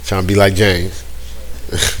Trying to be like James.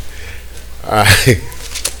 All right.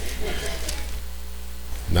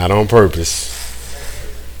 Not on purpose.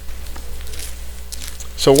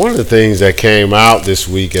 So one of the things that came out this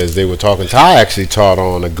week as they were talking, Ty actually taught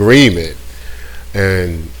on agreement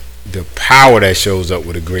and the power that shows up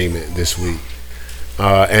with agreement this week.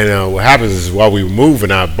 And what happens is while we were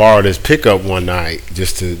moving, I borrowed his pickup one night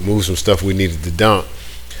just to move some stuff we needed to dump.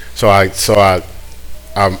 So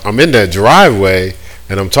I'm in that driveway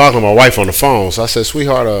and I'm talking to my wife on the phone. So I said,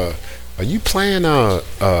 "Sweetheart, are you playing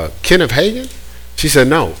Kenneth Hagin?" She said,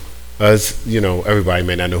 "No." Everybody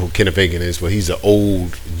may not know who Kenneth Hagin is, but he's an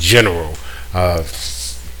old general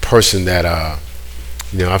person that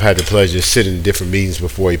I've had the pleasure of sitting in different meetings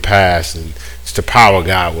before he passed, and just the power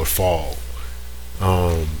God would fall.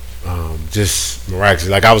 Just miraculous.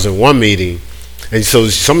 Like I was in one meeting, and so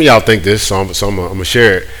some of y'all think this, so I'm gonna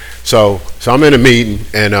share it. So I'm in a meeting,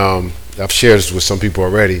 and I've shared this with some people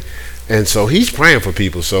already, and so he's praying for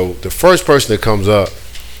people. So the first person that comes up,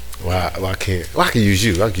 I can't. Well, I can use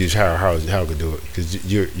you. I can use Harold. Harold can do it because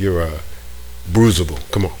you're bruisable.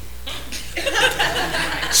 Come on.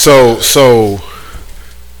 So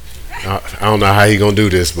I don't know how he gonna do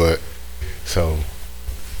this, but so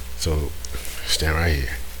stand right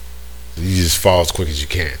here. You just fall as quick as you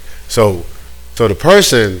can. So the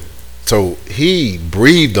person, so he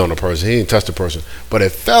breathed on the person. He didn't touch the person, but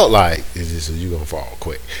it felt like you're gonna fall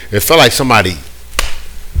quick. It felt like somebody.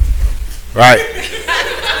 Right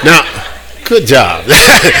now, good job.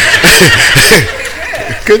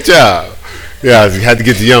 Good job. Yeah, you had to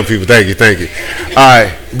get the young people. Thank you. All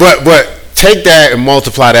right, but take that and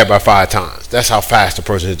multiply that by 5 times. That's how fast the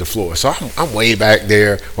person hit the floor. So I'm way back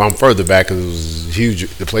there. Well, I'm further back because it was huge.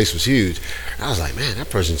 The place was huge. I was like, man, that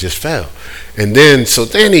person just fell. And then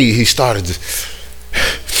he started to.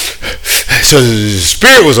 So the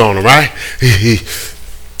spirit was on him, right?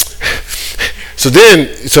 So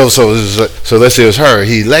let's say it was her.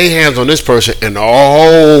 He laid hands on this person and the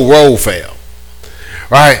whole row fell.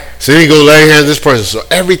 Right? So then he go lay hands on this person. So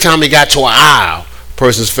every time he got to an aisle,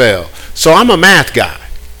 persons fell. So I'm a math guy.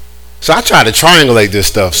 So I try to triangulate this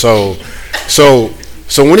stuff. So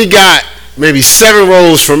when he got maybe 7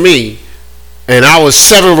 rows from me and I was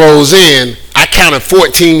 7 rows in, I counted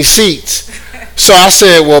 14 seats. So I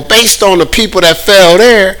said, well, based on the people that fell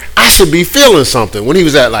there, I should be feeling something. When he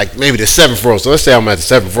was at like maybe the 7th row, so let's say I'm at the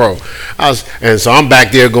 7th row, so I'm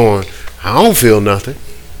back there going, I don't feel nothing.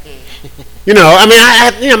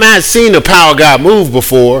 I had seen the power of God move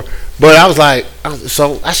before, but I was like,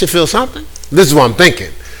 so I should feel something. This is what I'm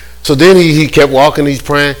thinking. So then he kept walking, he's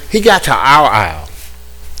praying. He got to our aisle,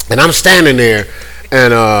 and I'm standing there.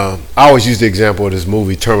 And I always use the example of this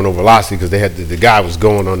movie Terminal Velocity because they had the guy was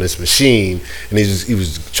going on this machine and he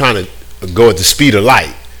was trying to go at the speed of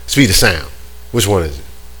light, speed of sound. Which one is it?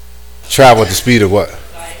 Travel at the speed of what?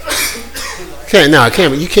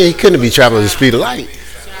 He couldn't be traveling at the speed of light.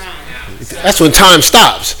 That's when time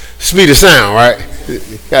stops. Speed of sound, right?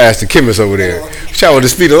 Gotta ask the chemist over there. Travel at the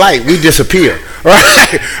speed of light, we disappear,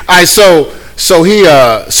 right? All right, so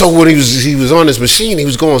when he was on this machine, he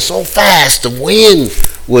was going so fast, the wind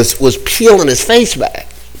was peeling his face back.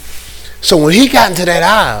 So when he got into that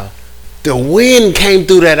aisle, the wind came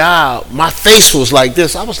through that aisle. My face was like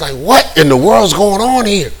this. I was like, what in the world's going on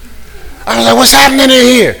here? I was like, what's happening in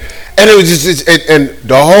here? And it was just, and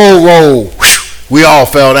the whole row, we all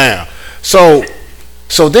fell down. So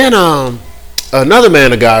then another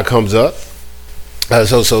man of God comes up.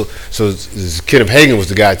 So Kenneth Hagin was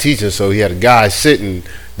the guy teaching, so he had a guy sitting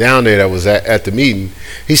down there that was at the meeting.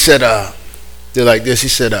 He said, they're like this, he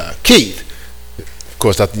said, Keith. Of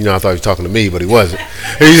course, I thought he was talking to me, but he wasn't.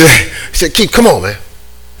 He said, Keith, come on, man.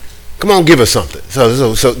 Come on, give us something.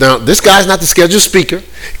 So now, this guy's not the scheduled speaker.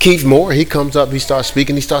 Keith Moore, he comes up, he starts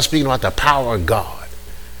speaking about the power of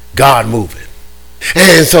God moving.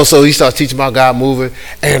 And so he starts teaching about God moving,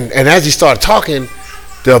 and as he started talking,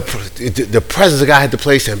 the presence of God hit the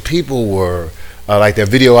place, and people were like that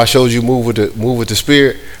video I showed you, move with the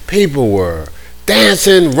Spirit. People were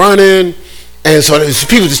dancing, running, and so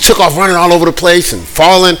people just took off running all over the place and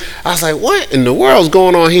falling. I was like, what in the world's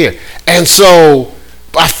going on here? And so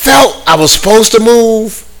I felt I was supposed to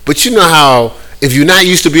move, but you know how if you're not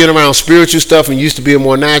used to being around spiritual stuff and used to being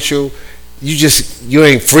more natural, you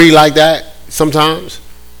ain't free like that sometimes.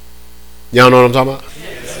 Y'all know what I'm talking about?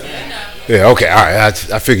 Yeah, okay, all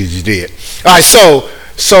right, I figured you did. All right, so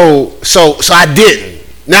I didn't.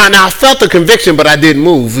 Now I felt the conviction, but I didn't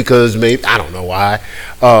move because maybe, I don't know why.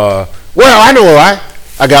 Well, I know why.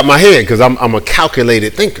 I got my head because I'm a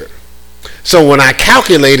calculated thinker. So when I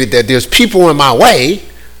calculated that there's people in my way,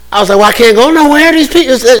 I was like, well, I can't go nowhere. These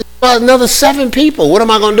people, another 7 people. What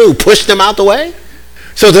am I going to do? Push them out the way?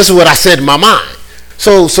 So this is what I said in my mind.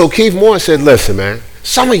 So Keith Moore said, listen, man,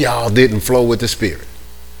 some of y'all didn't flow with the Spirit.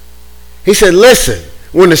 He said, listen,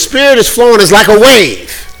 when the Spirit is flowing, it's like a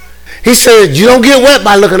wave. He said, you don't get wet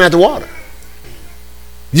by looking at the water.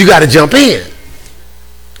 You got to jump in.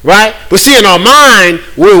 Right? But see, in our mind,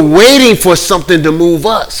 we're waiting for something to move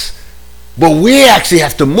us. But we actually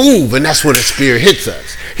have to move, and that's where the Spirit hits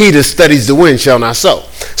us. He that studies the wind shall not sow.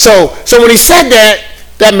 So when he said that,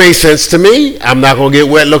 that made sense to me. I'm not going to get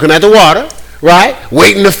wet looking at the water, right?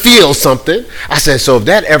 Waiting to feel something. I said, so if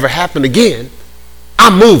that ever happened again,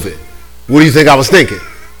 I'm moving. What do you think I was thinking?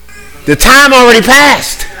 The time already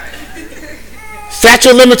passed.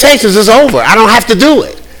 Statute of limitations is over. I don't have to do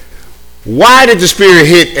it. Why did the Spirit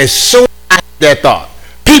hit as soon as I had that thought?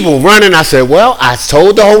 People running. I said, well, I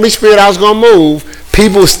told the Holy Spirit I was going to move.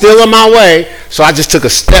 People still in my way. So I just took a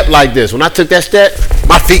step like this. When I took that step,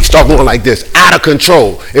 my feet start going like this, out of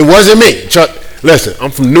control. It wasn't me. Chuck, listen,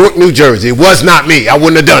 I'm from Newark, New Jersey. It was not me. I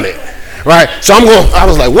wouldn't have done it. Right? So I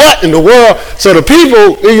was like, what in the world? So the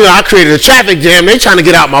people, I created a traffic jam. They trying to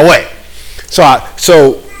get out my way.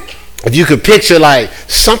 So if you could picture like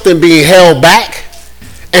something being held back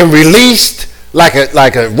and released like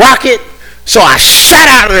a rocket. So I shot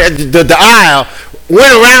out of the aisle,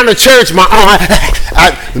 went around the church, my arm,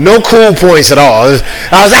 no cool points at all. I was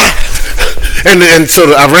and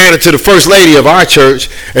so I ran into the first lady of our church,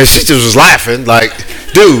 and she just was laughing, like,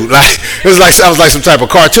 dude, like it was like I was like some type of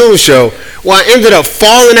cartoon show. Well, I ended up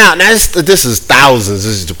falling out. Now this is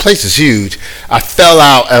thousands. The place is huge. I fell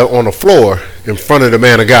out on the floor in front of the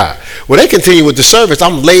man of God. Well, they continue with the service.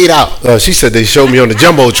 I'm laid out. She said they showed me on the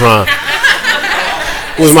Jumbotron.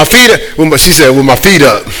 Was my feet up? She said, with my feet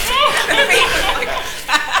up.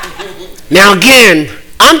 Now again,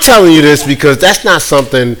 I'm telling you this because that's not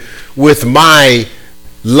something with my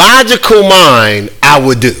logical mind I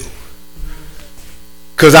would do.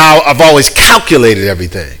 Because I've always calculated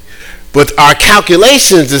everything. But our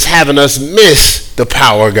calculations is having us miss the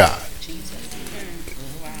power of God.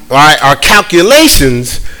 All right, our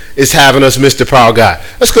calculations is having us miss the power of God.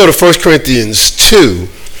 Let's go to 1 Corinthians 2.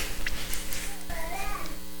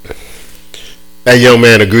 That young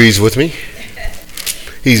man agrees with me.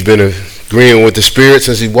 He's been agreeing with the Spirit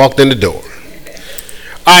since he walked in the door.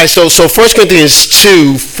 All right, so 1 Corinthians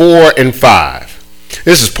 2, 4, and 5.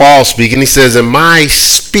 This is Paul speaking. He says, in my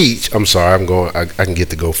speech, I'm sorry, I can get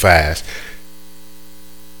to go fast.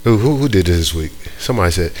 Who did this week?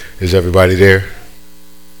 Somebody said, is everybody there?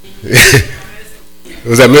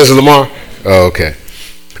 Was that Mr. Lamar? Oh, okay.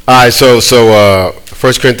 All right, so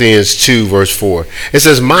 1 Corinthians 2, verse 4. It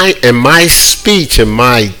says, my speech and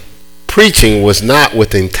my preaching was not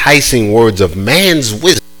with enticing words of man's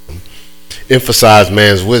wisdom, emphasize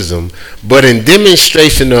man's wisdom, but in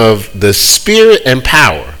demonstration of the Spirit and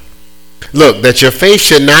power. Look, that your faith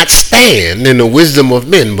should not stand in the wisdom of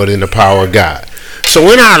men, but in the power of God.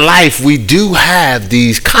 So in our life, we do have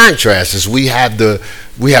these contrasts. We have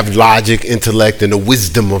logic, intellect, and the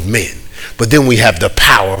wisdom of men. But then we have the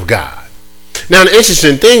power of God. Now, the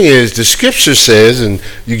interesting thing is the scripture says, and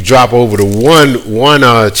you drop over to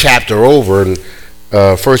one chapter over in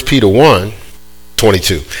 1 Peter 1,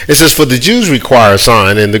 22. It says, for the Jews require a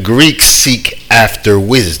sign, and the Greeks seek after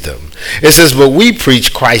wisdom. It says, but we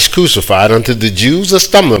preach Christ crucified, unto the Jews a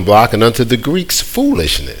stumbling block, and unto the Greeks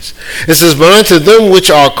foolishness. It says, but unto them which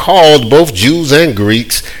are called, both Jews and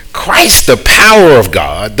Greeks, Christ the power of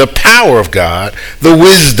God, the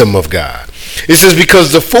wisdom of God. It says,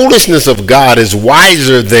 because the foolishness of God is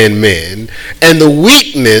wiser than men, and the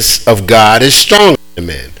weakness of God is stronger than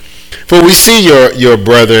men. For we see, your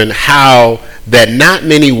brethren, how that not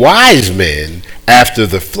many wise men after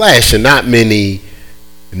the flesh, and not many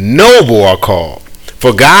noble are called.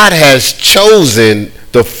 For God has chosen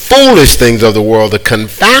the foolish things of the world to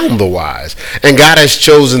confound the wise. And God has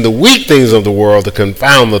chosen the weak things of the world to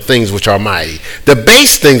confound the things which are mighty. The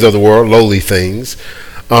base things of the world, lowly things,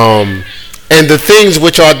 and the things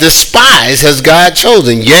which are despised has God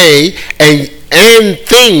chosen. Yea, and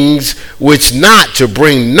things which not, to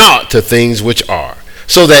bring naught to things which are,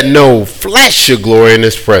 so that no flesh should glory in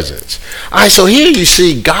his presence. All right, so here you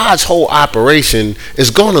see God's whole operation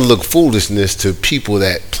is going to look foolishness to people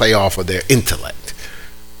that play off of their intellect.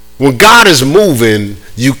 When God is moving,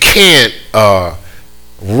 you can't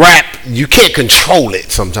you can't control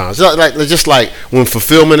it sometimes. Just like when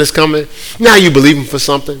fulfillment is coming. Now you believing for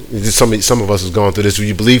something. Some of us has gone through this where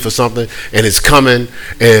you believe for something and it's coming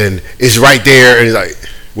and it's right there and it's like,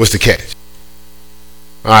 what's the catch?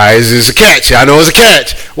 All right, it's a catch. I know it's a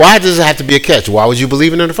catch. Why does it have to be a catch? Why would you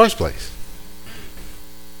believe in the first place?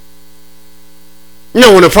 You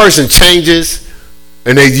know, when a person changes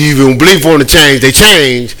and they even believe for them to change, they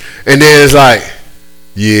change, and then it's like,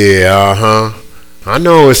 yeah, I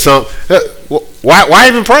know it's something. Why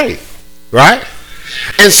even pray, right?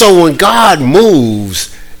 And so when God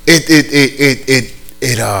moves, it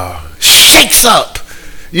shakes up,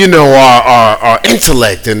 you know, our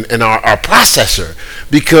intellect and our processor,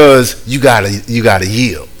 because you gotta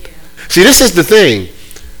yield. See, this is the thing.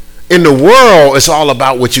 In the world, it's all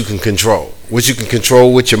about what you can control. What you can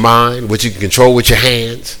control with your mind, what you can control with your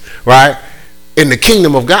hands, right? In the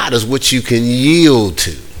kingdom of God is what you can yield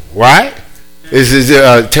to, right?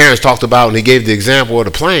 Terrence talked about, and he gave the example of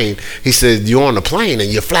the plane. He said, you're on the plane and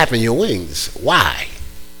you're flapping your wings. Why?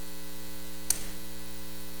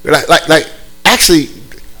 Like, actually,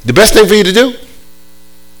 the best thing for you to do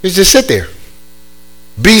is just sit there.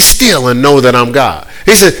 Be still and know that I'm God.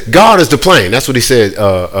 He said, God is the plane. That's what he said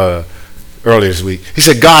earlier this week. He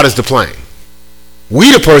said, God is the plane.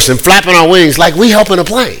 We the person flapping our wings like we helping a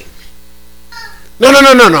plane.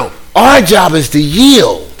 No. Our job is to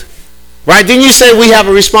yield. Right? Didn't you say we have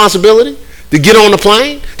a responsibility to get on the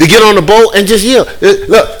plane, to get on the boat and just yield?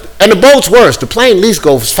 Look, and the boat's worse. The plane at least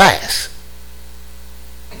goes fast.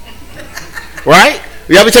 Right?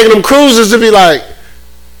 Y'all be taking them cruises to be like,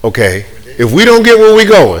 okay, if we don't get where we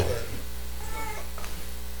going,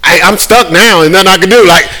 I'm stuck now and nothing I can do.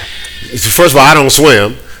 Like, first of all, I don't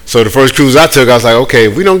swim. So the first cruise I took, I was like, okay,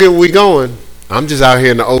 if we don't get where we going, I'm just out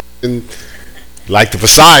here in the ocean like the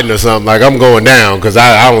Poseidon or something. Like, I'm going down because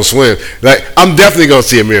I don't swim. Like, I'm definitely going to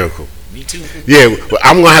see a miracle. Me too. Yeah,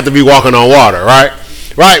 I'm going to have to be walking on water, right?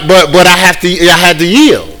 Right, but I had to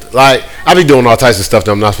yield. Like, I be doing all types of stuff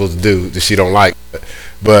that I'm not supposed to do that she don't like.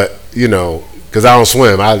 But you know, because I don't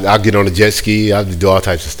swim, I'll get on a jet ski, I'll do all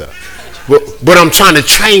types of stuff. But I'm trying to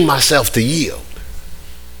train myself to yield,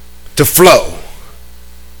 to flow,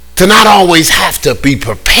 to not always have to be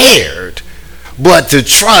prepared, but to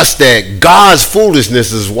trust that God's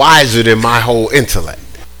foolishness is wiser than my whole intellect.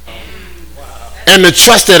 And to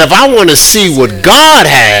trust that if I want to see what God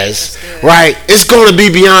has, right, it's going to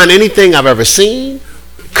be beyond anything I've ever seen,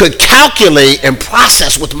 could calculate and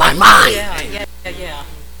process with my mind. Yeah.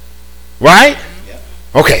 Right?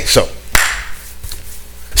 Okay, so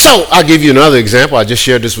I'll give you another example. I just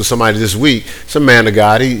shared this with somebody this week. Some man of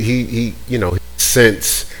God, he you know,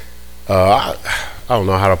 since I don't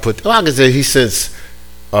know how to put. Well, I can say he since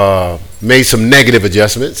made some negative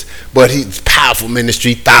adjustments, but he's powerful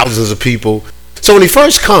ministry, thousands of people. So when he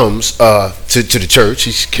first comes to the church,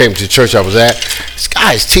 he came to the church I was at. This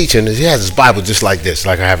guy's teaching, and he has his Bible just like this,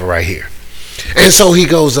 like I have it right here. And so he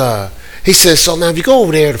goes, he says, so now if you go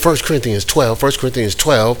over there to 1 Corinthians 12,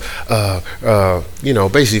 you know,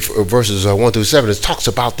 basically verses 1 through 7, it talks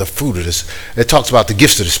about the fruit of this. It talks about the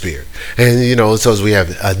gifts of the Spirit. And, you know, it says we have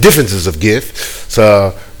differences of gifts.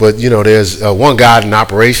 But, you know, there's one God in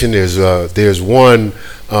operation. There's one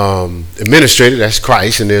administrator, that's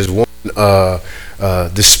Christ, and there's one, the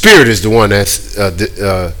Spirit is the one that's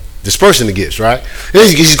dispersing the gifts, right?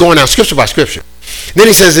 And he's going down scripture by scripture. Then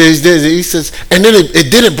he says, and then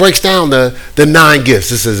it breaks down the 9 gifts.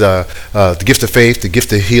 This is the gift of faith, the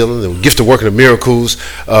gift of healing, the gift of working of miracles,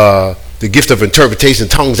 the gift of interpretation,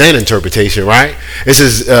 tongues and interpretation, right? It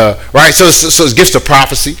says, right, so it's gifts of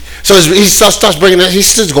prophecy. So he starts bringing that,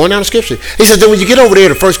 he's just going down the scripture. He says, then when you get over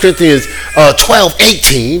there to 1 Corinthians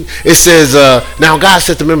 12:18, it says, now God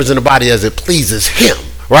set the members in the body as it pleases him,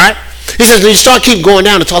 right? He says, when you keep going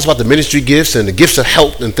down, it talks about the ministry gifts and the gifts of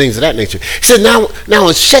help and things of that nature. He says, now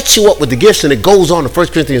it sets you up with the gifts, and it goes on to 1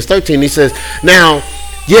 Corinthians 13. He says, now,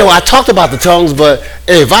 yeah, well, I talked about the tongues, but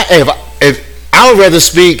if I would rather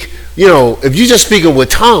speak, you know, if you're just speaking with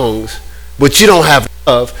tongues, but you don't have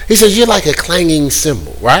love, he says, you're like a clanging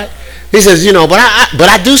cymbal, right? He says, you know, but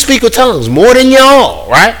I do speak with tongues more than y'all,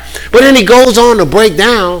 right? But then he goes on to break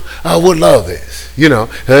down what love is. You know,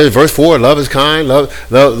 verse 4, love is kind, love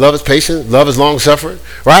is patient, love is long suffering,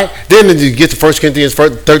 right? Then you get to 1 Corinthians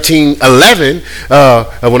 13:11,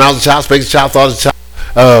 when I was a child, spake as a child, thought as a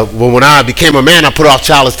child. When I became a man, I put off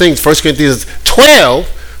childish things. 1 Corinthians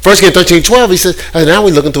 13:12, he says, now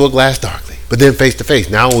we're looking through a glass darkly, but then face to face.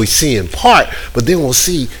 Now we see in part, but then we'll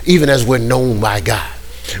see even as we're known by God.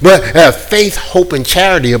 But faith, hope, and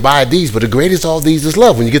charity abide these, but the greatest of all these is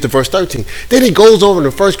love. When you get to verse 13, then he goes over to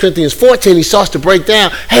 1 Corinthians 14, he starts to break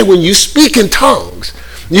down, hey, when you speak in tongues,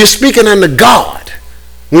 you're speaking unto God.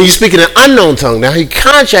 When you speak in an unknown tongue, now he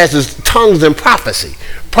contrasts tongues and prophecy.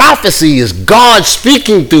 Prophecy is God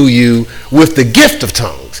speaking through you with the gift of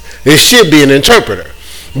tongues. It should be an interpreter.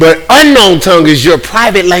 But unknown tongue is your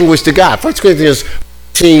private language to God. 1 Corinthians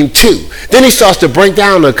 2. Then he starts to break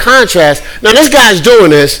down the contrast. Now this guy's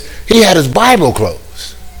doing this. He had his Bible closed.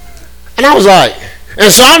 And I was like,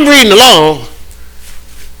 and so I'm reading along.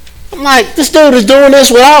 I'm like, this dude is doing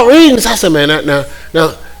this without reading. So I said, man, now,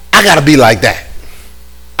 I got to be like that.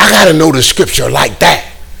 I got to know the scripture like that.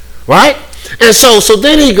 Right? And so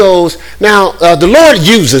then he goes, now, the Lord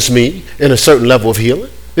uses me in a certain level of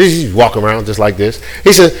healing. He's walking around just like this.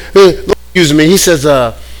 He says, the Lord uses me. He says,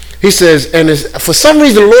 and for some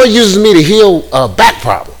reason, the Lord uses me to heal back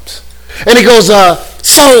problems. And he goes,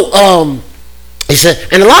 he said,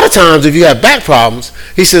 and a lot of times if you have back problems,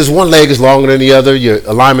 he says one leg is longer than the other, your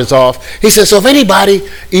alignment's off. He says, so if anybody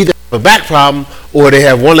either have a back problem or they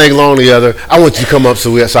have one leg longer than the other, I want you to come up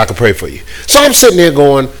so I can pray for you. So I'm sitting there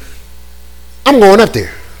going, I'm going up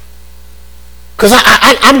there. Because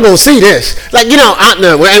I'm going to see this. Like, we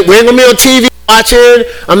ain't going to be on TV watching.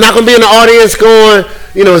 I'm not going to be in the audience going,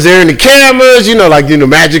 is there any cameras?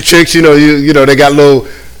 Magic tricks, they got little,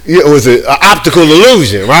 it was an optical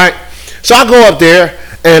illusion, right? So I go up there,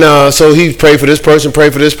 and so he prayed for this person,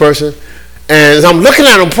 and as I'm looking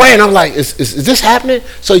at him praying, I'm like, is this happening?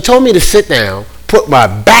 So he told me to sit down, put my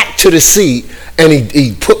back to the seat, and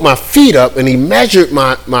he put my feet up, and he measured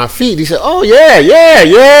my feet. He said, oh, yeah,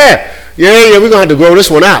 we're going to have to grow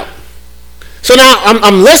this one out. So now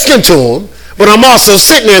I'm listening to him, but I'm also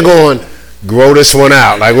sitting there going, grow this one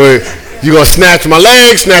out. Like, you're going to snatch my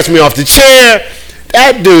legs, snatch me off the chair.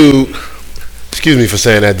 That dude, excuse me for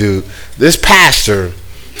saying that dude, this pastor,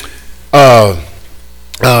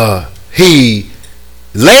 he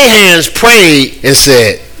laid hands, prayed, and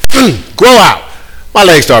said, grow out. My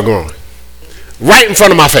legs start growing. Right in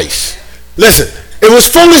front of my face. Listen, it was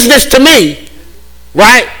foolishness to me,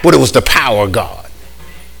 right? But it was the power of God.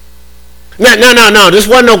 No. This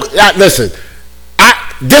wasn't no, listen,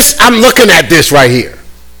 I'm looking at this right here.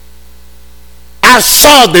 I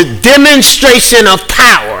saw the demonstration of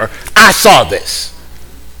power. I saw this.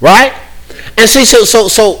 Right? And see,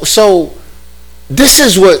 so this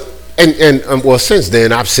is what, and well, since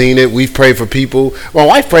then I've seen it. We've prayed for people. My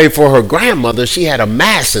wife prayed for her grandmother. She had a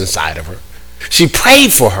mass inside of her. She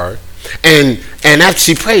prayed for her, and after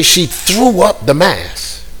she prayed, she threw up the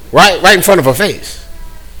mass right in front of her face.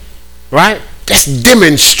 Right? That's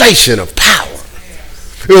demonstration of power.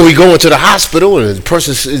 We go into the hospital and the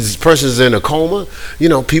person's in a coma.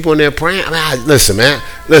 People in there praying. Listen, man.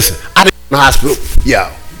 Listen, I didn't go to the hospital.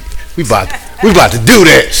 Yo, we about to do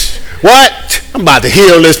this. What? I'm about to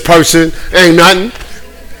heal this person. Ain't nothing.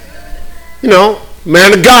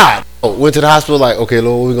 Man of God. Went to the hospital like, okay,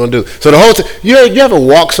 Lord, what we gonna do? So the whole time, you ever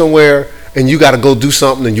walk somewhere and you got to go do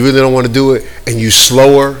something and you really don't want to do it and you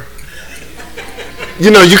slower?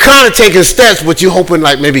 You kind of taking steps, but you hoping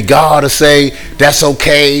like maybe God will say, that's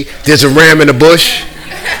okay. There's a ram in the bush.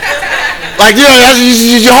 Like,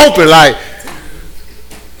 you're hoping like,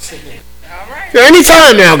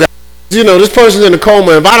 anytime now, guys, this person's in a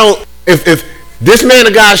coma. If this man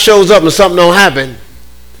of God shows up and something don't happen,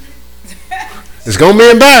 it's going to be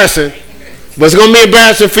embarrassing. But it's going to be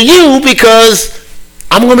embarrassing for you because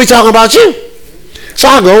I'm going to be talking about you. So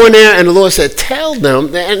I go in there and the Lord said, tell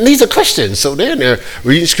them, and these are Christians, so they're in there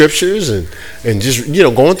reading scriptures and just,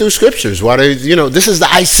 going through scriptures while they, this is the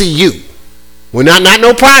ICU. We're not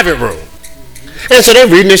no private room. And so they're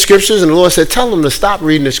reading the scriptures and the Lord said, tell them to stop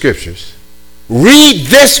reading the scriptures. Read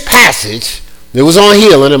this passage. It was on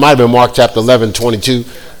healing. It might have been Mark chapter 11, 22.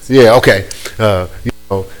 Yeah, okay.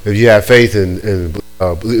 If you have faith and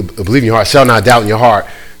believe in your heart, shall not doubt in your heart,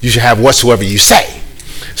 you should have whatsoever you say.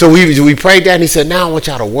 So we prayed that, and he said, now I want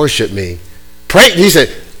y'all to worship me. Pray. He said,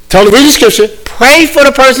 tell them, read the scripture, pray for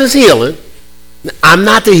the person's healing. I'm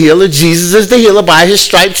not the healer. Jesus is the healer. By his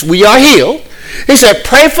stripes, we are healed. He said,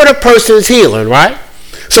 pray for the person's healing, right?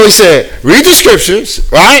 So he said, read the scriptures,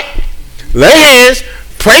 right? Lay hands,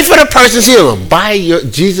 pray for the person's healing.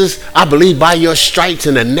 Jesus, I believe by your stripes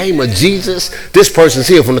in the name of Jesus, this person's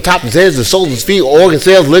healed. From the top of his head, the soles of his feet, organs,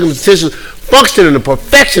 cells, ligaments, tissues, function in the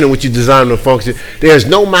perfection in which you designed them to function. There's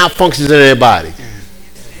no malfunctions in their body.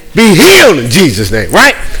 Be healed in Jesus' name,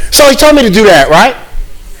 right? So he told me to do that, right?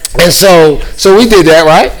 And so we did that,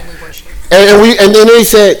 right? And then he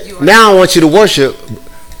said, now I want you to worship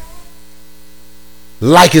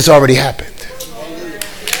like it's already happened.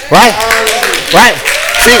 Right? Right?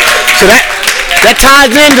 See, so that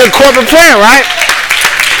ties into corporate prayer, right?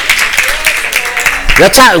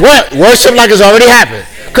 That ties, what? Worship like it's already happened.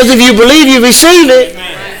 Because if you believe you receive it,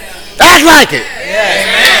 act like it.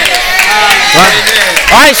 Right?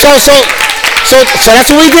 All right, so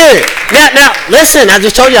that's what we did. Now, listen, I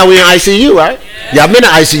just told y'all we in ICU, right? Y'all been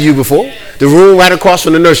in ICU before. The room right across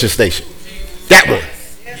from the nursing station. That one.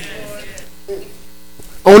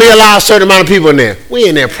 Only allow a certain amount of people in there. We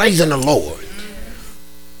in there praising the Lord.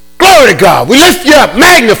 Glory Glory to God. We lift you up,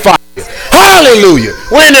 magnify you. Hallelujah.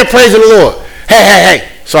 We're in there praising the Lord. Hey.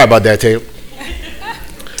 Sorry about that, Tatum.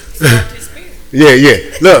 Yeah.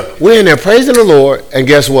 Look, we're in there praising the Lord, and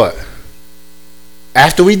guess what?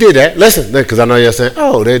 After we did that, listen, because I know you're saying,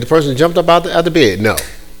 oh, the person jumped up out the bed. No.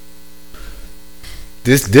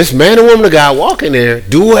 This man and woman of God walk in there,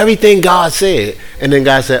 do everything God said, and then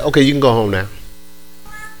God said, okay, you can go home now.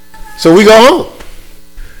 So we go home.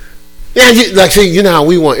 Yeah, see, you know how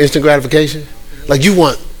we want instant gratification? Like you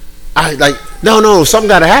want, no, something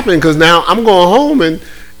got to happen because now I'm going home and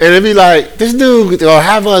it'd be like, this dude will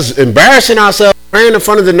have us embarrassing ourselves, praying in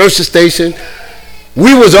front of the nurse's station.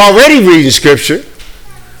 We was already reading scripture.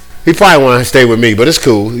 He probably want to stay with me, but it's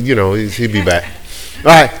cool. You know, he'd be back.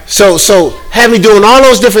 All right, so have me doing all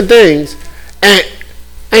those different things, and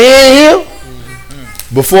he ain't here.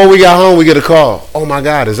 Before we got home, we get a call. Oh my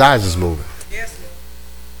God, his eyes is moving. Yes.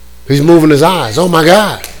 He's moving his eyes. Oh my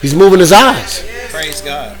God, he's moving his eyes. Yes. Praise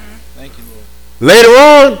God. Thank you, Lord. Later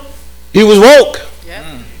on, he was woke. Yep.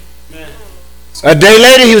 A day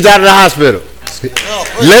later, he was out of the hospital,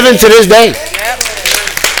 living to this day. Yep.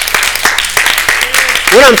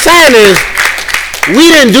 What I'm saying is, we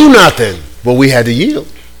didn't do nothing, but we had to yield.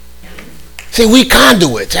 See, we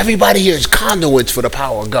conduits. Everybody here is conduits for the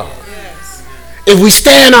power of God. Yes. If we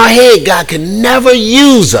stay in our head, God can never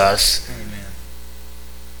use us. Amen.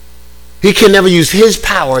 He can never use his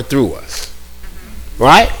power through us.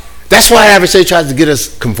 Right? That's why adversary tries to get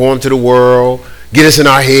us conformed to the world, get us in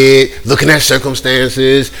our head, looking at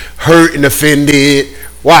circumstances, hurt and offended.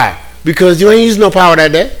 Why? Because you ain't using no power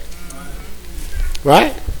that day.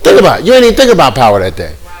 Right? Think about it. You ain't even think about power that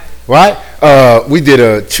day. Right?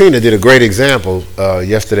 Trina did a great example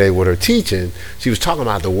yesterday with her teaching. She was talking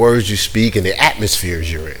about the words you speak and the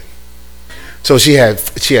atmospheres you're in. So she had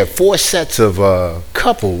 4 sets of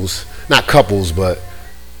couples, not couples, but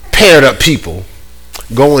paired up people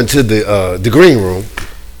go into the green room.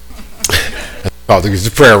 It's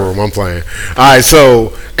the prayer room I'm playing. All right, so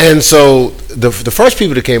the first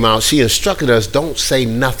people that came out, she instructed us, don't say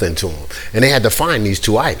nothing to them. And they had to find these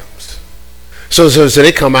 2 items. So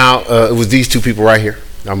they come out, it was these 2 people right here.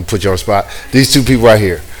 I'm going to put you on the spot. These 2 people right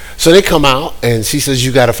here. So they come out, and she says,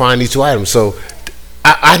 you got to find these 2 items. So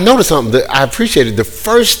I noticed something that I appreciated. The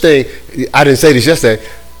first thing, I didn't say this yesterday,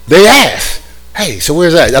 they asked, hey, so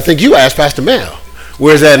where's that? I think you asked Pastor Mel.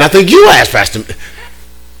 Where's that? And I think you asked Pastor Mel.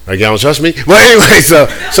 Like, y'all don't trust me? Well, anyway, so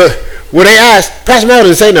when they asked, Pastor Mel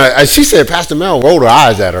didn't say nothing. She said Pastor Mel rolled her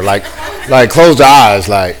eyes at her, like closed her eyes,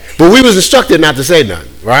 like. But we was instructed not to say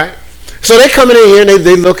nothing, right? So they coming in here and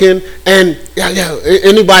they looking and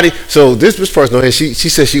anybody. So this person over here, she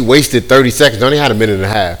said she wasted 30 seconds. Only had a minute and a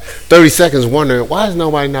half. 30 seconds wondering why is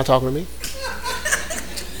nobody not talking to me?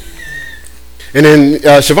 And then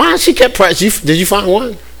Siobhan, she kept pressing. Did you find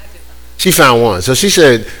one? She found one. So she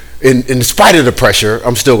said, in spite of the pressure,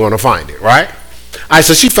 I'm still going to find it, right? All right,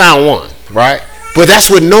 so she found one, right? But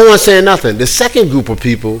that's with no one saying nothing. The second group of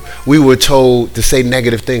people, we were told to say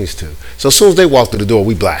negative things to. So as soon as they walked through the door,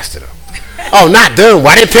 we blasted them. Oh, not them.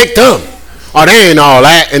 Why they picked them? Oh, they ain't all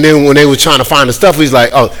that. And then when they were trying to find the stuff, he's like,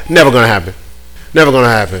 oh, never going to happen. Never going to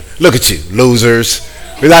happen. Look at you, losers.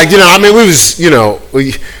 We're like, we was,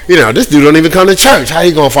 this dude don't even come to church. How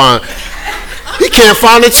he going to find... He can't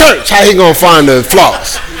find the church. How he gonna find the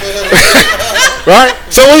flaws? Right?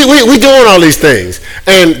 So we doing all these things.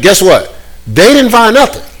 And guess what? They didn't find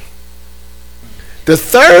nothing. The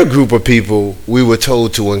third group of people we were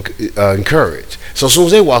told to encourage. So as soon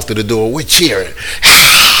as they walk through the door, we're cheering.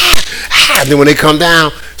 And then when they come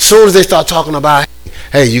down, as soon as they start talking about,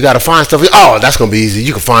 hey, you got to find stuff. Oh, that's going to be easy.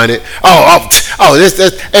 You can find it. Oh, this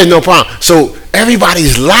ain't no problem. So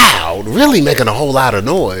everybody's loud, really making a whole lot of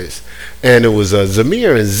noise. And it was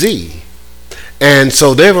Zamir and Z. And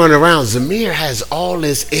so they're running around. Zamir has all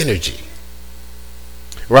this energy.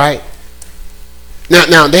 Right?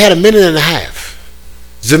 Now they had a minute and a half.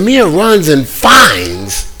 Zamir runs and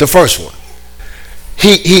finds the first one.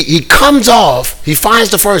 He comes off, he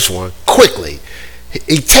finds the first one quickly.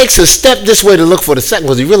 He takes a step this way to look for the second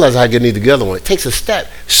because he realized how to need the other one. He takes a step,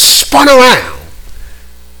 spun around,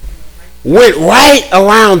 went right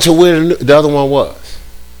around to where the other one was.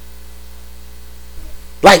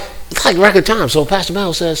 It's like record time. So Pastor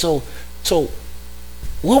Mel said, so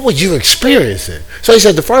what were you experiencing? So he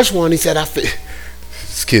said the first one, he said,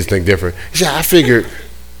 these kids think different. He said, I figured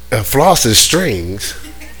floss is strings.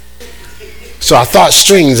 So I thought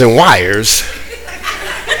strings and wires.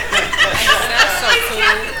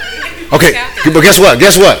 Okay, but guess what?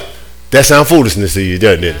 That sounds foolishness to you,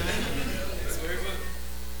 doesn't it?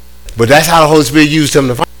 But that's how the Holy Spirit used him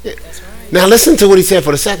to find it. Now listen to what he said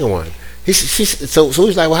for the second one. So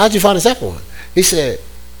he's like, well, how'd you find the second one? He said,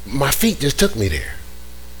 my feet just took me there.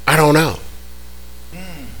 I don't know.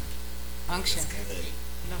 Unction.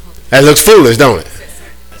 That looks foolish, don't it?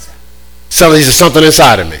 Something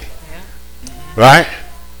inside of me. Right?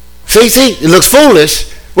 See, it looks foolish.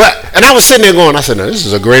 Well, and I was sitting there going, I said, no, this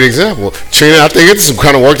is a great example. Trina, I think this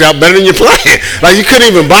kind of worked out better than your plan. Like, you couldn't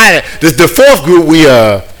even buy it. The fourth group, we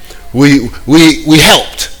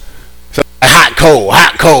helped. So,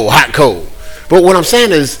 hot, cold. But what I'm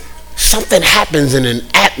saying is, something happens in an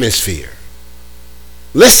atmosphere.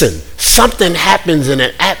 Listen, something happens in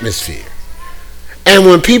an atmosphere. And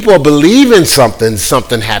when people believe in something,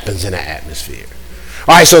 something happens in an atmosphere.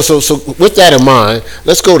 All right, so with that in mind,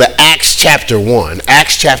 let's go to Acts chapter 1.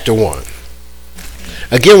 Acts chapter 1.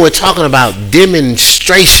 Again, we're talking about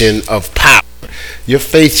demonstration of power. Your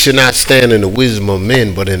faith should not stand in the wisdom of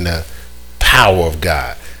men, but in the power of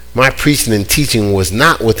God. My preaching and teaching was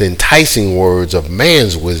not with enticing words of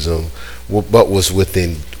man's wisdom, but was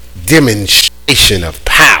within demonstration of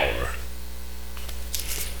power.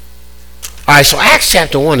 All right, so Acts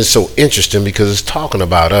chapter 1 is so interesting because it's talking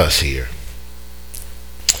about us here.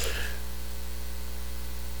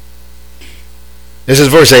 This is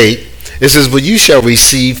verse 8. It says, but you shall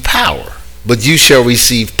receive power. But you shall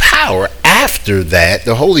receive power after that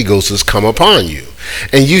the Holy Ghost has come upon you.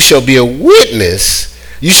 And you shall be a witness.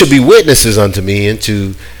 You shall be witnesses unto me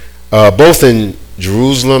into both in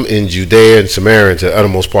Jerusalem, in Judea, and Samaria, and to the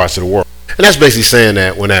uttermost parts of the world. And that's basically saying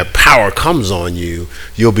that when that power comes on you,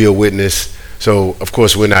 you'll be a witness. So, of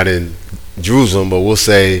course, we're not in Jerusalem, but we'll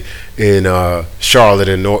say in Charlotte,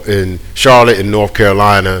 in North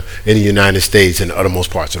Carolina, in the United States, and the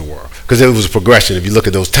uttermost parts of the world. Because it was a progression. If you look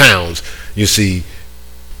at those towns, you see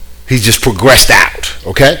he just progressed out.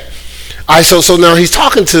 Okay? All right, so now he's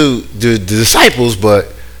talking to the disciples,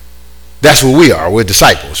 but that's what we are. We're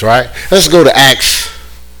disciples, right? Let's go to Acts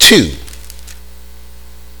 2.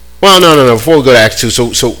 Well, no. Before we go to Acts 2,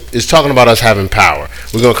 so it's talking about us having power.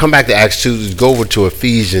 We're going to come back to Acts 2. Let's go over to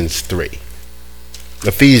Ephesians 3.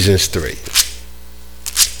 Ephesians 3.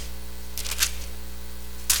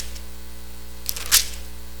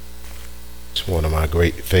 It's one of my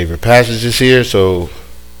great favorite passages here. So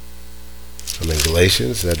I'm in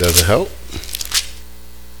Galatians. That doesn't help.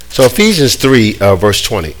 So Ephesians 3, verse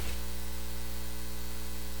 20.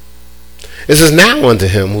 It says, now unto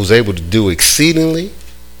him who's able to do exceedingly.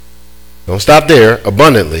 Don't stop there.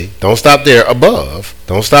 Abundantly. Don't stop there. Above.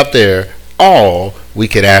 Don't stop there. All we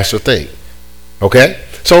could ask or think. Okay?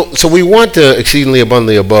 So we want the exceedingly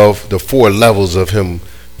abundantly above the 4 levels of him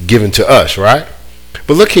given to us, right?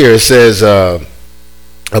 But look here. It says,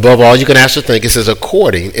 above all you can ask or think. It says,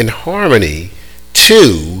 according in harmony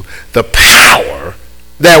to the power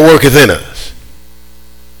that worketh in us.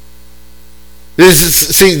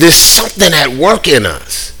 There's something at work in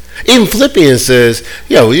us. Even Philippians says,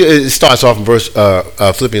 it starts off in verse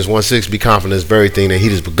Philippians 1:6, be confident in this very thing that he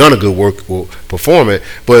has begun a good work will perform it.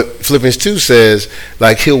 But Philippians 2 says,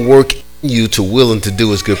 like he'll work in you to will and to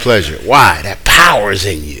do his good pleasure. Why? That power is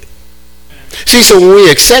in you. See, so when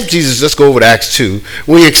we accept Jesus, let's go over to Acts 2.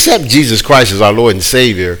 When we accept Jesus Christ as our Lord and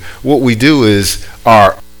Savior, what we do is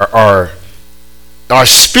our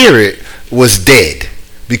spirit was dead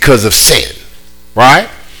because of sin, right?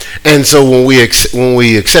 And so when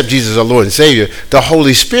we accept Jesus as our Lord and Savior, the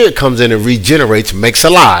Holy Spirit comes in and regenerates, makes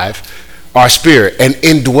alive our spirit, and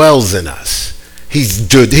indwells in us. He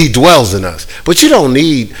dwells in us. But you don't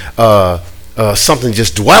need something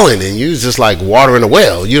just dwelling in you. It's just like water in a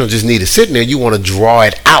well. You don't just need it sitting there. You want to draw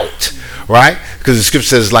it out, right? Because the scripture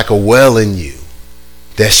says like a well in you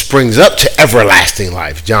that springs up to everlasting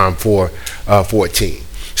life. John 4:14.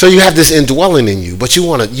 So you have this indwelling in you, but you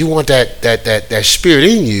want that spirit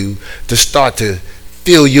in you to start to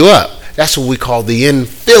fill you up. That's what we call the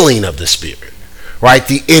infilling of the Spirit, right?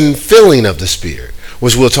 The infilling of the Spirit,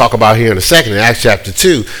 which we'll talk about here in a second in Acts chapter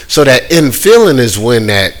 2. So that infilling is when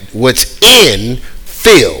that what's in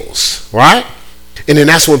fills, right? And then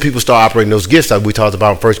that's when people start operating those gifts that we talked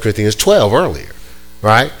about in 1 Corinthians 12 earlier,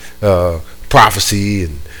 right? Prophecy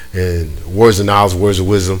and words of knowledge, words of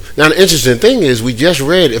wisdom. Now the interesting thing is we just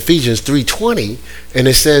read Ephesians 3:20, and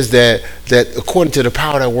it says that according to the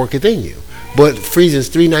power that worketh in you. But Ephesians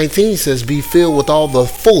 3:19 says, be filled with all the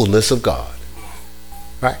fullness of God.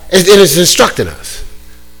 Right? And it's instructing us.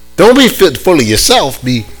 Don't be full of yourself,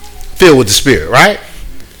 be filled with the Spirit, right?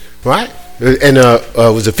 Right? And it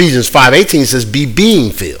was Ephesians 5:18 says, be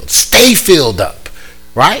being filled. Stay filled up.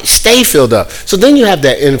 Right? Stay filled up. So then you have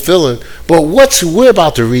that infilling. But what we're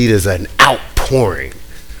about to read is an outpouring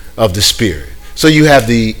of the Spirit. So you have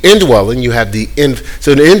the indwelling, so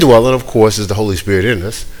the indwelling, of course, is the Holy Spirit in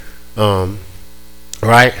us,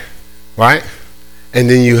 Right? Right? And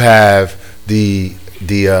then you have the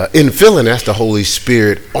infilling, that's the Holy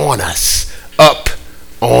Spirit on us, up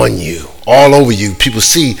on you, all over you. People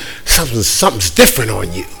see something's different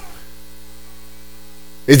on you.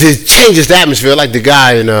 It changes the atmosphere, like the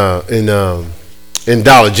guy in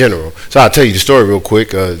Dollar General. So I'll tell you the story real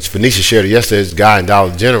quick. Venetia shared it yesterday. This guy in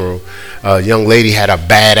Dollar General, a young lady had a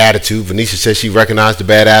bad attitude. Venetia said she recognized the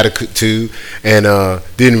bad attitude and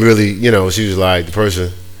didn't really, she was like, the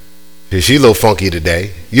person, she a little funky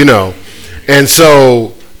today, And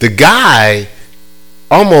so the guy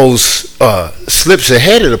almost slips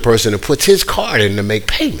ahead of the person and puts his card in to make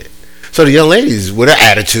payment. So the young lady's with her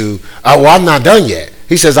attitude, oh, well, I'm not done yet.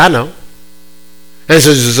 He says, I know. And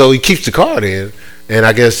so he keeps the card in. And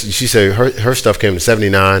I guess she said her stuff came to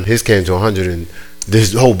 $79, his came to $100, and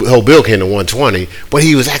this whole bill came to $120. But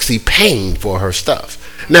he was actually paying for her stuff.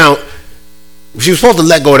 Now, she was supposed to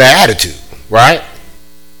let go of that attitude, right?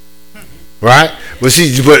 Right? But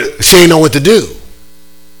she didn't know what to do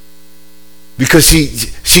because she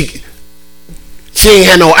ain't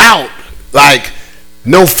had no out, like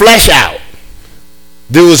no flesh out.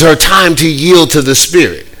 There was her time to yield to the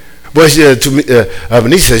Spirit. But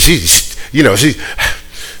Venetia,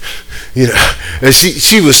 and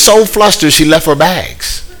she was so flustered she left her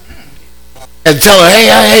bags. And tell her,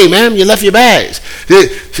 hey, ma'am, you left your bags.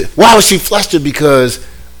 Why was she flustered? Because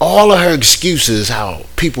all of her excuses, how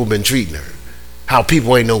people been treating her, how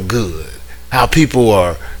people ain't no good, how people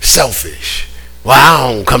are selfish. Well,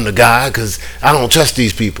 I don't come to God because I don't trust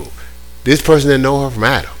these people. This person didn't know her from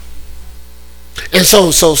Adam. And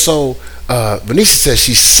so Venetia says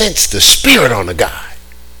she sensed the Spirit on the guy,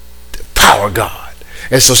 the power of God.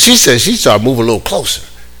 And so she says she started moving a little closer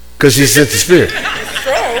because she sensed the Spirit.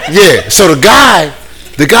 Yeah. So the guy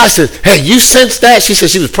says, hey, you sense that? She said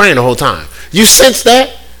she was praying the whole time. You sense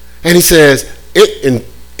that? And he says, in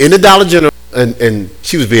the Dollar General, and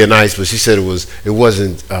she was being nice, but she said it wasn't it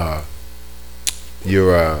wasn't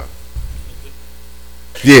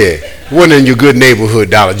in your good neighborhood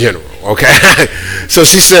Dollar General, okay? So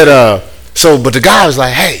she said, but the guy was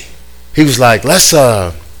like, hey, he was like, let's he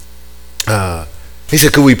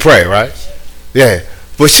said, could we pray, right? Yeah.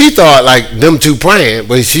 But she thought like them two praying,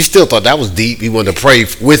 but she still thought that was deep. He wanted to pray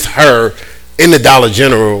with her in the Dollar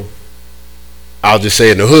General. I'll just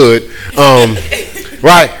say in the hood.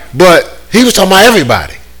 Right? But he was talking about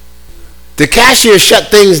everybody. The cashier shut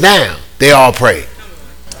things down. They all prayed.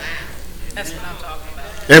 That's what I'm talking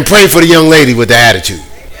about. And prayed for the young lady with the attitude.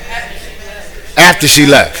 After she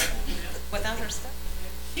left. Without her stuff.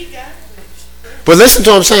 But listen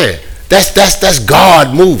to what I'm saying. That's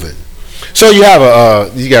God moving. So you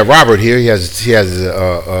have you got Robert here. He has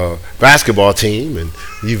a basketball team, and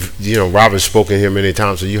Robert's spoken here many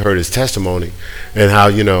times, so you heard his testimony and how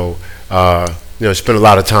spent a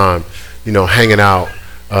lot of time hanging out,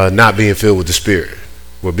 not being filled with the Spirit,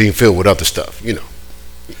 but being filled with other stuff.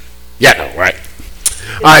 Right?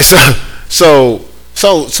 All right,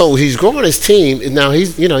 so he's growing his team, and now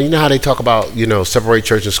he's how they talk about separate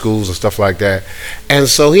church and schools and stuff like that. And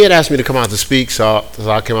so he had asked me to come out to speak, so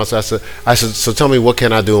I came out. So I said, so tell me, what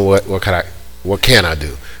can I do and what can I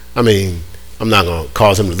do? I mean, I'm not gonna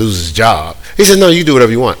cause him to lose his job. He said, no, you do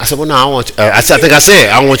whatever you want. I said, well, no, I want you. I think I said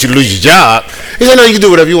I don't want you to lose your job. He said, no, you can do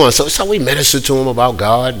whatever you want. So we ministered to him about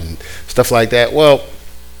God and stuff like that. Well,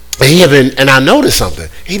 and I noticed something.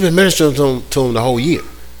 He'd been ministering to him the whole year.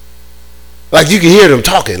 Like you can hear them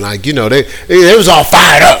talking, like they was all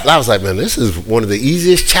fired up. I was like, man, this is one of the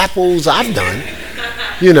easiest chapels I've done.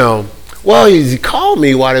 Well, he called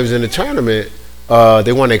me while they was in the tournament.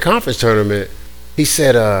 They won a conference tournament. He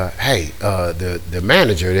said, hey, the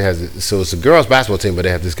manager, so it's a girls basketball team, but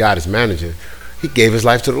they have this guy that's manager. He gave his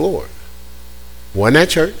life to the Lord. Wasn't that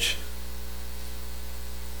church?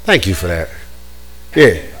 Thank you for that.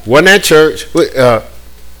 Yeah, wasn't that church? That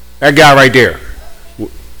guy right there.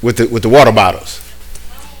 With the water bottles,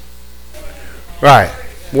 right?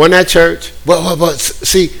 Wasn't that church? But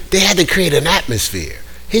see, they had to create an atmosphere.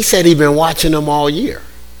 He said he'd been watching them all year,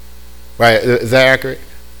 right? Is that accurate?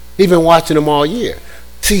 He'd been watching them all year.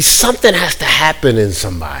 See, something has to happen in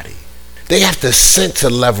somebody. They have to sense a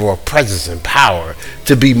level of presence and power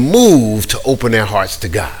to be moved to open their hearts to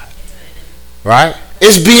God, right?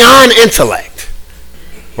 It's beyond intellect,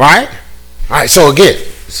 right? All right. So again,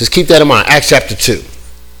 let's just keep that in mind. Acts chapter 2.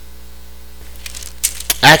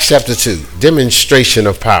 Acts chapter 2, demonstration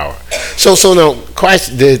of power. So now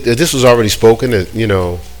Christ, this was already spoken, and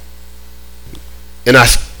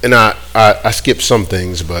I skipped some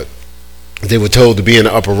things, but they were told to be in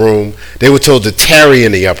the upper room. They were told to tarry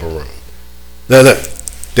in the upper room.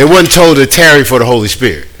 They weren't told to tarry for the Holy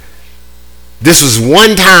Spirit. This was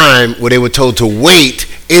one time where they were told to wait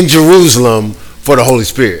in Jerusalem for the Holy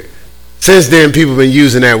Spirit. Since then, people have been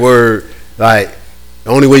using that word like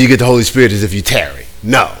the only way you get the Holy Spirit is if you tarry.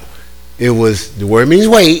 No. It was, the word means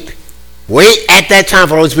wait. Wait at that time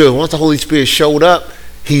for the Holy Spirit. Once the Holy Spirit showed up,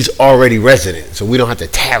 he's already resident. So we don't have to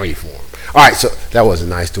tarry for him. All right, so that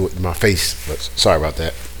wasn't nice to my face, but sorry about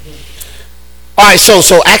that. All right,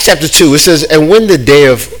 so Acts chapter 2, it says, and when the day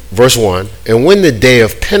of, verse 1, and when the day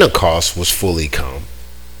of Pentecost was fully come.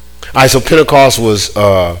 All right, so Pentecost was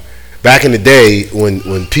back in the day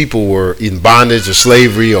when people were in bondage or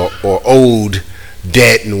slavery or owed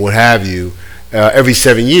debt and what have you. Every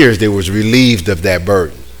 7 years they was relieved of that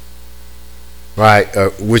burden. Right,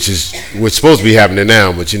 which is what's supposed to be happening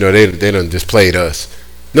now, but they done just played us.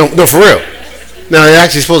 No, for real. No, it's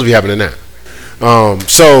actually supposed to be happening now.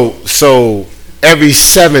 So every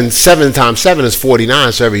seven times 7 is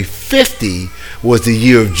 49. So every 50 was the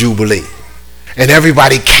year of Jubilee, and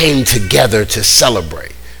everybody came together to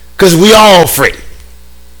celebrate because we all free.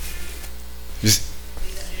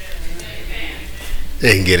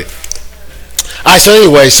 They didn't get it. All right, so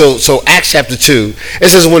anyway, so Acts chapter 2, it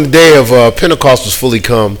says when the day of Pentecost was fully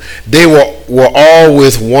come, they were all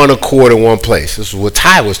with one accord in one place. This is what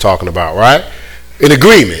Ty was talking about, right? In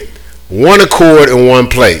agreement, one accord in one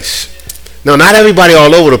place. Now, not everybody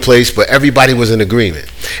all over the place, but everybody was in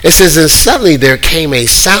agreement. It says, and suddenly there came a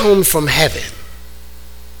sound from heaven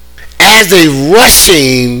as a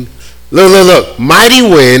rushing, look, mighty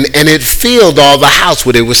wind, and it filled all the house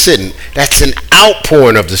where they were sitting. That's an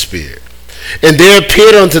outpouring of the Spirit. And there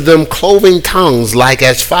appeared unto them cloven tongues like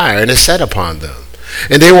as fire, and it set upon them.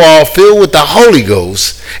 And they were all filled with the Holy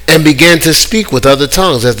Ghost, and began to speak with other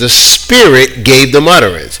tongues as the Spirit gave them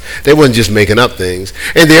utterance. They weren't just making up things.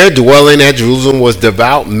 And there dwelling at Jerusalem was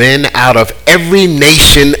devout men out of every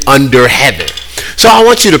nation under heaven. So I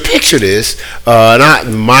want you to picture this.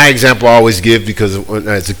 My example I always give, because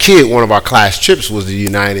as a kid, one of our class trips was the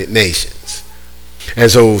United Nations. And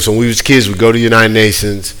so when we was kids, we'd go to the United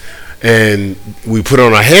Nations, and we put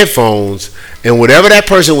on our headphones, and whatever that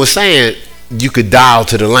person was saying, you could dial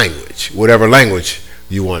to the language, whatever language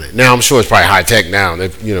you wanted. Now, I'm sure it's probably high tech now.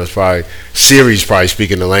 It's probably Siri's probably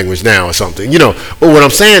speaking the language now or something. But what I'm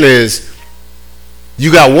saying is,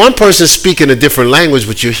 you got one person speaking a different language,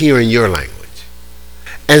 but you're hearing your language.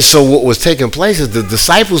 And so what was taking place is the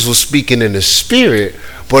disciples were speaking in the Spirit,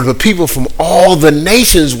 but the people from all the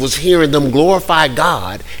nations was hearing them glorify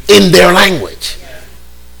God in their language.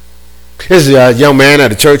 There's a young man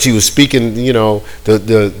at a church. He was speaking,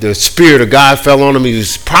 the Spirit of God fell on him. He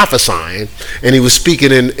was prophesying, and he was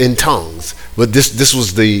speaking in tongues. But this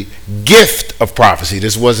was the gift of prophecy.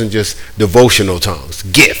 This wasn't just devotional tongues.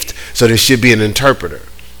 Gift. So there should be an interpreter.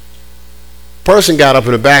 Person got up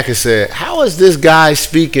in the back and said, how is this guy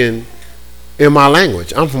speaking in my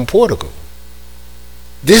language? I'm from Portugal.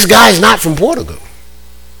 This guy's not from Portugal.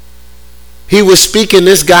 He was speaking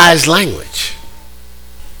this guy's language.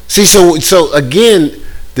 See, so again,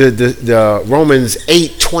 the Romans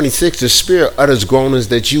 8:26, the Spirit utters groanings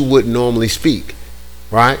that you wouldn't normally speak,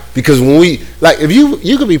 right? Because when if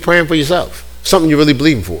you could be praying for yourself, something you're really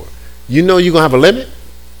believing for, you're gonna have a limit,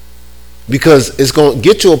 because it's gonna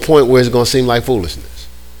get to a point where it's gonna seem like foolishness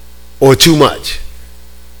or too much.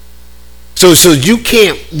 So you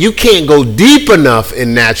can't go deep enough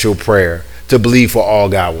in natural prayer to believe for all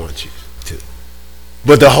God wants you.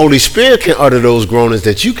 But the Holy Spirit can utter those groanings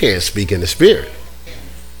that you can't speak in the Spirit.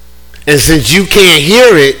 And since you can't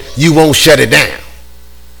hear it, you won't shut it down.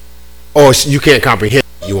 Or you can't comprehend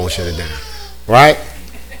it, you won't shut it down. Right?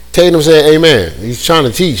 Tatum said amen. He's trying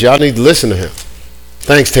to teach. Y'all need to listen to him.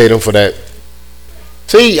 Thanks, Tatum, for that.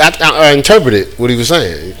 See, I interpreted what he was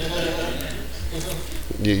saying.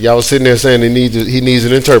 Y'all was sitting there saying he needs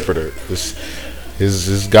an interpreter.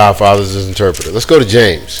 His godfather's his interpreter. Let's go to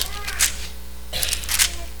James.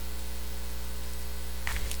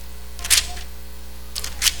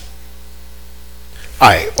 All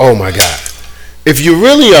right, oh my God. If you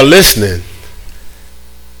really are listening,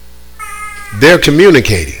 they're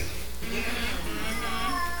communicating.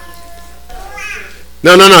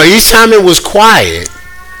 No. Each time it was quiet,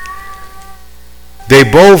 they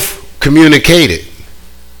both communicated.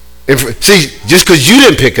 See, just because you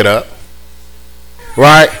didn't pick it up,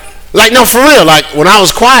 right? Like, no, for real. Like, when I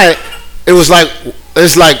was quiet,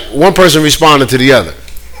 it's like one person responded to the other.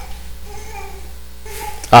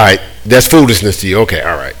 All right, that's foolishness to you. Okay,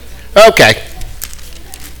 all right.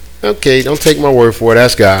 Okay, don't take my word for it.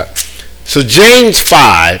 That's God. So James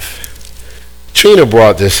 5, Trina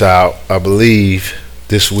brought this out, I believe,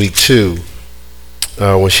 this week too,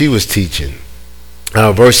 when she was teaching.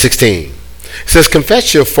 Verse 16. It says,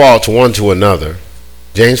 confess your faults one to another.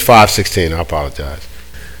 James 5:16. I apologize.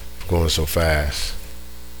 I'm going so fast.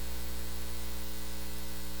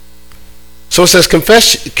 So it says,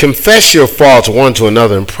 confess your faults one to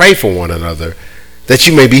another and pray for one another that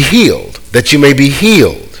you may be healed. That you may be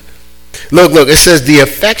healed. Look, it says the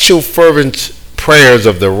effectual fervent prayers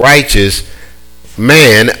of the righteous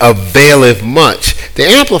man availeth much. The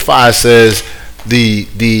Amplifier says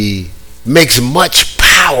the makes much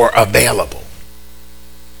power available.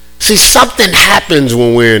 See, something happens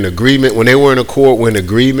when we're in agreement. When they were in a court, we're in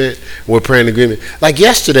agreement. We're praying in agreement. Like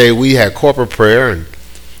yesterday, we had corporate prayer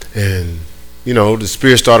and you know, the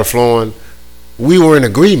Spirit started flowing. We were in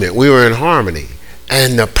agreement. We were in harmony.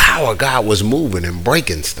 And the power of God was moving and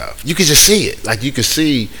breaking stuff. You could just see it. Like you could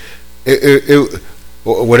see some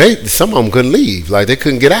of them couldn't leave. Like they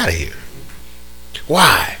couldn't get out of here.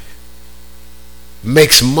 Why?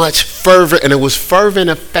 Makes much fervent, and it was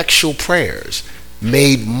fervent, effectual prayers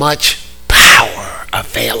made much power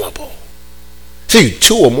available. See,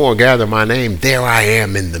 2 or more gather my name, there I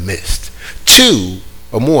am in the midst. 2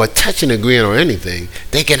 or more touching, agreeing on anything,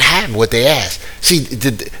 they can have what they ask. See,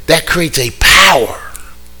 that creates a power.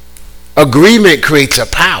 Agreement creates a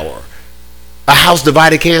power. A house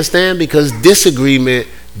divided can't stand because disagreement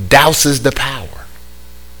douses the power.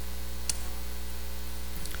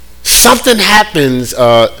 Something happens.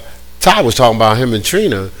 Ty was talking about him and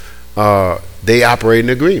Trina. They operate in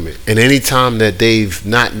agreement. And any time that they've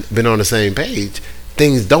not been on the same page,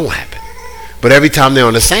 things don't happen. But every time they're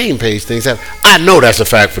on the same page, things happen. I know that's a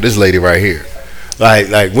fact for this lady right here.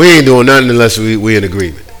 Like we ain't doing nothing unless we in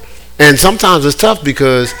agreement. And sometimes it's tough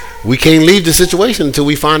because we can't leave the situation until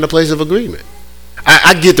we find a place of agreement.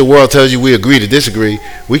 I get the world tells you we agree to disagree.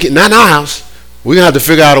 We can not in our house. We're gonna have to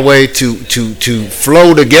figure out a way to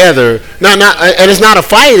flow together. And it's not a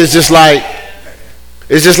fight. It's just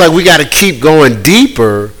like we got to keep going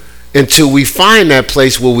deeper until we find that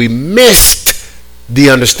place where we missed the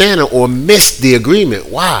understanding or missed the agreement.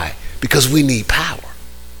 Why? Because we need power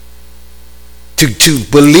to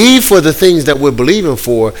believe for the things that we're believing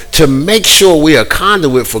for, to make sure we are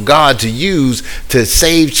conduit for God to use to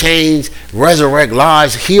save, change, resurrect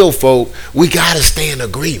lives, heal folk. We got to stay in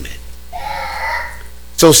agreement.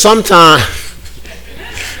 So sometimes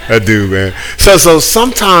I do, man. So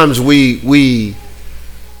sometimes we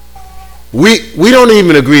don't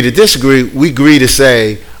even agree to disagree. We agree to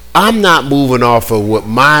say, I'm not moving off of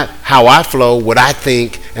how I flow, what I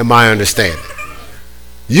think, and my understanding.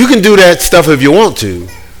 You can do that stuff if you want to,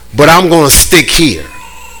 but I'm going to stick here.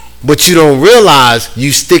 But you don't realize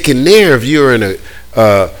you sticking there if you're in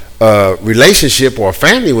a relationship or a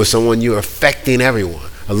family with someone, you're affecting everyone.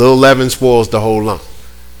 A little leaven spoils the whole lump.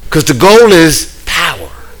 Because the goal is power.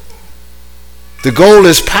 The goal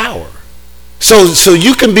is power. So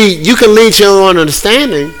you can lean to your own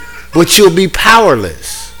understanding, but you'll be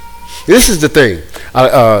powerless. This is the thing.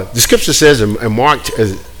 The scripture says in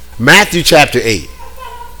Matthew chapter 8.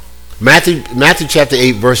 Matthew chapter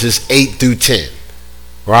 8 verses 8 through 10.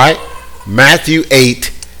 Right? Matthew 8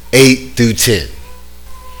 through 10.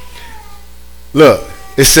 Look,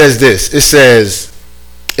 it says this. It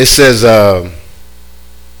says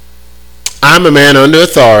I'm a man under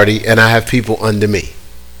authority and I have people under me.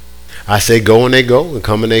 I say go and they go, and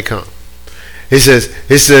come and they come. It says,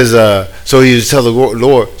 so you tell the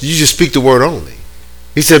Lord, you just speak the word only.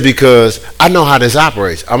 He said, because I know how this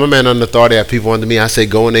operates. I'm a man under authority, I have people under me. I say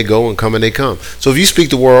go and they go, and come and they come. So if you speak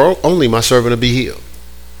the word only, my servant will be healed.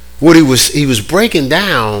 What he was breaking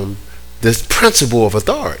down this principle of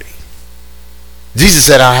authority. Jesus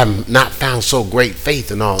said, I have not found so great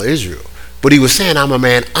faith in all Israel. But he was saying, I'm a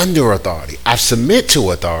man under authority. I submit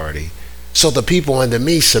to authority, so the people under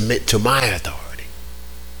me submit to my authority.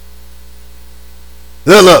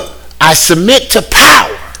 Look, I submit to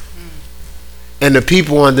power, and the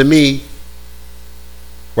people under me,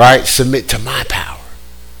 right, submit to my power.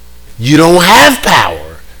 You don't have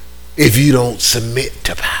power if you don't submit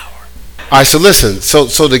to power. All right, so listen.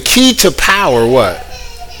 So the key to power, what?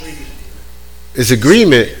 Is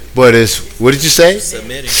agreement, but it's, what did you say?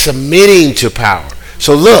 Submitting to power.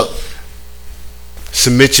 So look,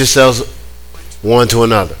 submit yourselves one to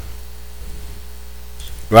another.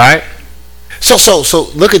 Right? So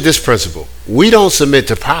look at this principle. We don't submit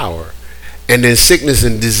to power, and then sickness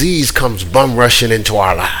and disease comes bum rushing into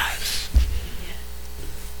our lives.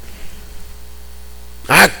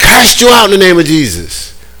 I cast you out in the name of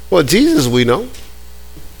Jesus. Well, Jesus we know.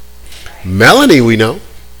 Melanie we know.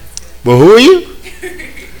 But who are you?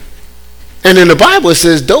 And in the Bible it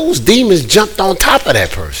says those demons jumped on top of that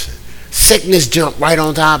person. Sickness jump right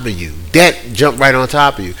on top of you. Debt jump right on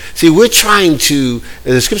top of you. See, we're trying to.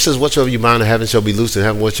 The scripture says, "Whatsoever you bind in heaven shall be loosed in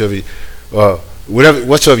heaven. Whatsoever you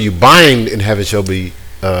bind in heaven shall be.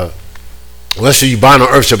 Whatsoever you bind on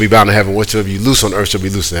earth shall be bound in heaven. Whatsoever you loose on earth shall be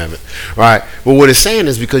loosed in heaven." Right? But what it's saying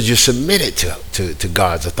is because you're submitted to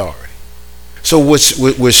God's authority. So what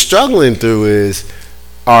we're struggling through is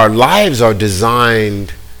our lives are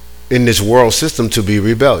designed in this world system to be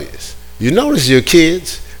rebellious. You notice your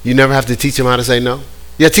kids, you never have to teach them how to say no.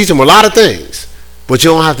 You teach them a lot of things, but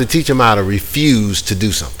you don't have to teach them how to refuse to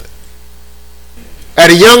do something.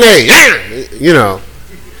 At a young age, you know,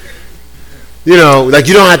 like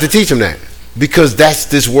you don't have to teach them that because that's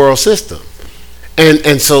this world system.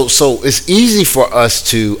 And so it's easy for us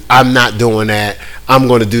to, I'm not doing that, I'm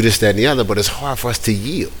going to do this, that, and the other, but it's hard for us to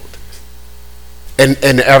yield. And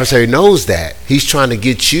the adversary knows that. He's trying to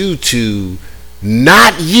get you to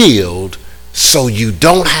not yield so you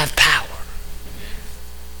don't have power.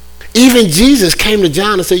 Even Jesus came to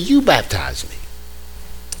John and said, "You baptize me."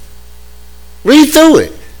 Read through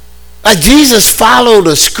it. Like Jesus followed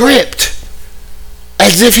a script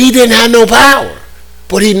as if he didn't have no power.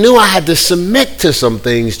 But he knew I had to submit to some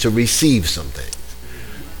things to receive some things.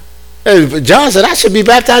 And John said, "I should be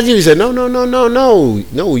baptized in you." He said, No,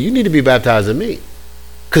 you need to be baptized in me.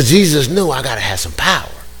 Because Jesus knew I got to have some power.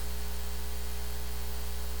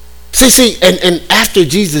 See, and after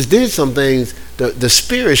Jesus did some things, the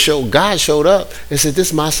Spirit God showed up and said, "This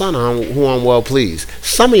is my son who I'm well pleased."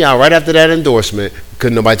 Some of y'all, right after that endorsement,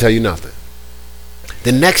 couldn't nobody tell you nothing.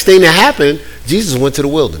 The next thing that happened, Jesus went to the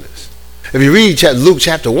wilderness. If you read Luke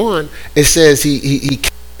chapter 1, it says he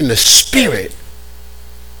came in the spirit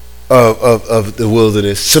of the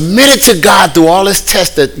wilderness, submitted to God through all his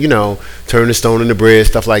tests that, turn the stone into bread,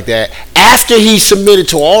 stuff like that. After he submitted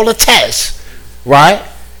to all the tests, right,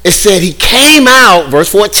 it said he came out, verse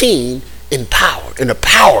 14, in power, in the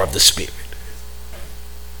power of the Spirit.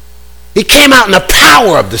 He came out in the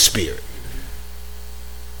power of the Spirit.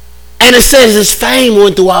 And it says his fame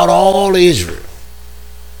went throughout all Israel.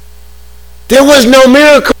 There was no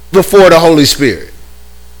miracle before the Holy Spirit.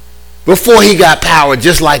 Before he got power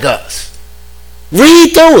just like us.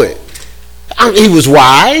 Read through it. He was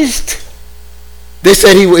wise. They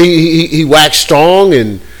said he waxed strong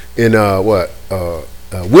in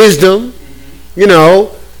wisdom.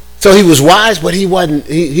 So he was wise, but he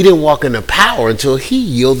didn't walk in the power until he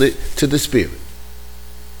yielded to the Spirit.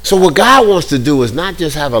 So what God wants to do is not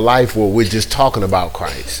just have a life where we're just talking about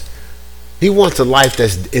Christ. He wants a life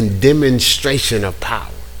that's in demonstration of power.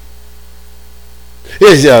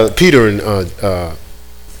 Here's Peter and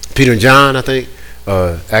John, I think,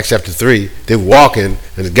 Acts chapter 3. They were walking,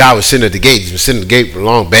 and the guy was sitting at the gate. He was sitting at the gate for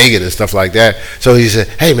long, begging and stuff like that. So he said,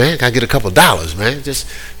 "Hey, man, can I get a couple $, man? Just,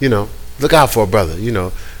 look out for a brother,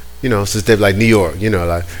 since they're like New York, just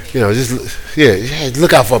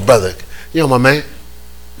look out for a brother. My man.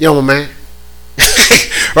 My man."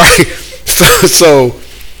 Right? So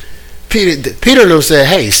Peter and them said,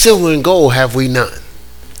 "Hey, silver and gold have we none.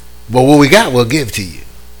 But what we got, we'll give to you."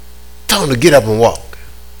 Told him to get up and walk.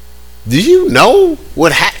 Do you know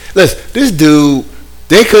what happened? Listen, this dude,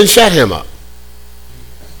 they couldn't shut him up.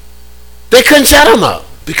 They couldn't shut him up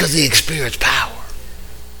because he experienced power.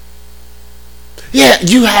 Yeah,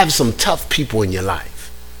 you have some tough people in your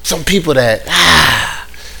life. Some people that,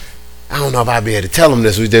 I don't know if I'd be able to tell them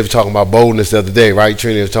this. They were talking about boldness the other day, right?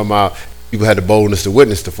 Trini was talking about people had the boldness to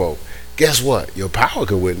witness to folk. Guess what? Your power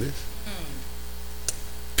can witness.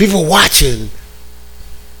 People watching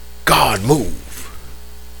God move.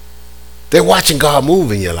 They're watching God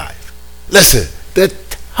move in your life. Listen, the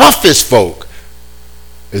toughest folk,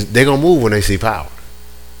 they're going to move when they see power.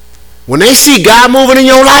 When they see God moving in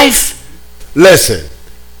your life, listen,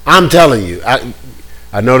 I'm telling you, I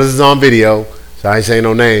know this is on video, so I ain't saying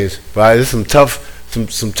no names, but there's some tough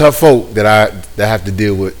folk that have to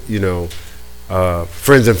deal with,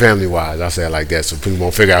 friends and family wise. I'll say it like that so people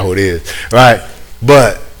won't figure out who it is, right?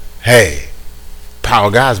 But hey, power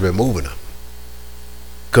of God's been moving them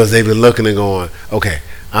because they've been looking and going, okay,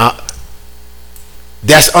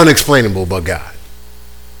 that's unexplainable but God.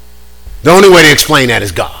 The only way to explain that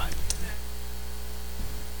is God.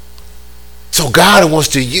 So God wants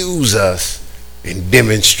to use us in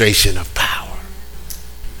demonstration of power,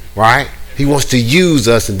 right? He wants to use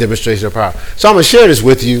us in demonstration of power. So I'm going to share this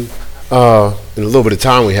with you in a little bit of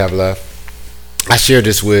time we have left. I shared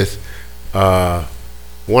this with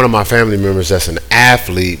one of my family members that's an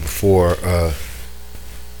athlete for a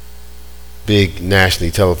big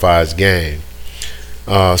nationally televised game.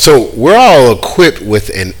 So we're all equipped with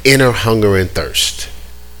an inner hunger and thirst.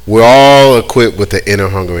 We're all equipped with the inner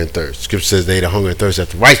hunger and thirst. Scripture says they that hunger and thirst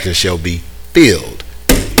after righteousness shall be filled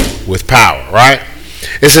with power, right?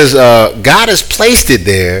 It says God has placed it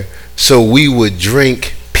there so we would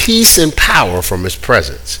drink peace and power from his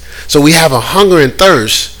presence. So we have a hunger and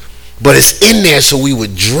thirst, but it's in there so we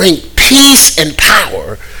would drink peace and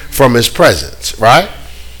power from his presence, right?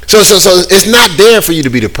 So it's not there for you to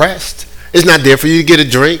be depressed. It's not there for you to get a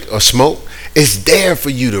drink or smoke. It's there for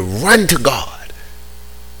you to run to God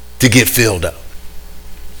to get filled up,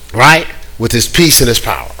 right? With his peace and his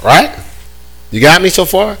power, right? You got me so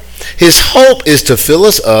far? His hope is to fill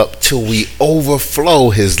us up till we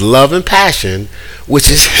overflow his love and passion,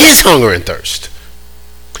 which is his hunger and thirst.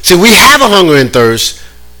 See, we have a hunger and thirst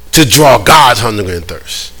to draw God's hunger and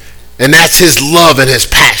thirst. And that's his love and his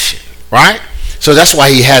passion, right? So that's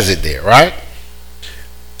why he has it there, right?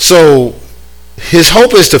 So his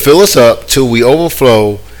hope is to fill us up till we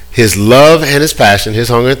overflow his love and his passion, his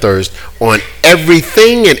hunger and thirst, on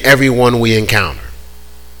everything and everyone we encounter.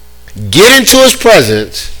 Get into his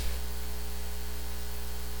presence.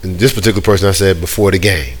 And this particular person I said before the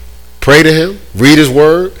game. Pray to him, read his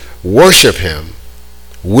word, worship him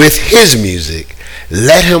with his music.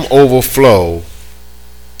 Let him overflow,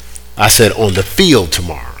 I said, on the field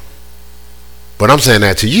tomorrow. But I'm saying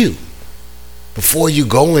that to you. Before you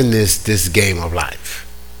go in this game of life,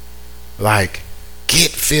 like,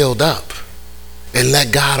 get filled up and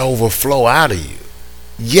let God overflow out of you.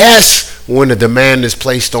 Yes, when the demand is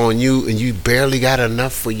placed on you and you barely got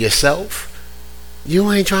enough for yourself, you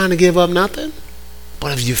ain't trying to give up nothing.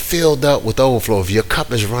 But if you're filled up with overflow, if your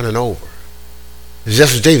cup is running over, it's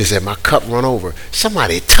just what David said, my cup run over.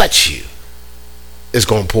 Somebody touch you, it's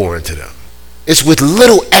going to pour into them. It's with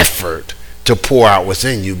little effort to pour out what's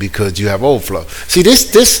in you because you have overflow. See,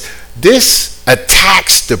 this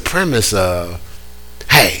attacks the premise of,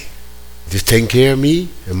 hey, just taking care of me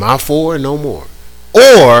and my four and no more.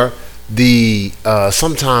 Or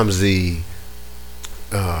sometimes it's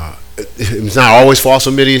not always false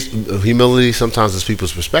humility. Sometimes it's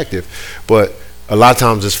people's perspective, but a lot of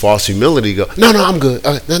times it's false humility. Go, no, I'm good.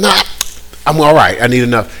 No, I'm all right. I need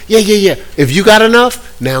enough. Yeah. If you got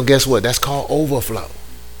enough, now guess what? That's called overflow.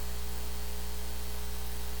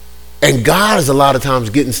 And God is a lot of times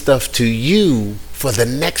getting stuff to you for the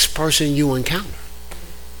next person you encounter.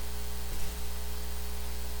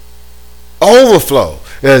 Overflow.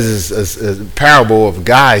 There's a parable of a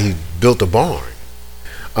guy, he built a barn.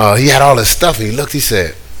 He had all this stuff and he looked, he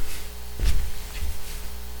said,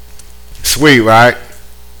 sweet, right?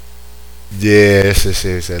 Yeah, it's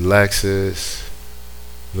a Lexus,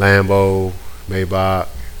 Lambo, Maybach.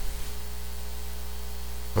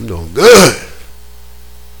 I'm doing good.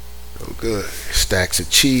 I'm good. Stacks of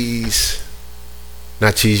cheese.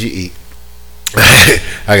 Not cheese you eat. I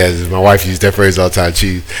guess my wife used that phrase all the time,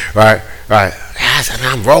 cheese. Right.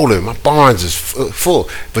 I'm rolling. My barns is full.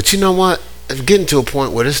 But you know what? It's getting to a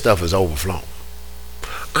point where this stuff is overflowing.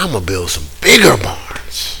 I'm going to build some bigger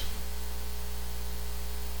barns.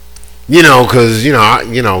 Because,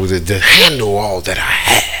 to handle all that I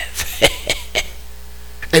have.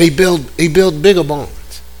 And he built bigger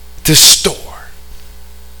barns to store.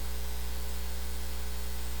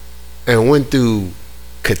 And went through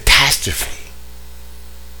catastrophe.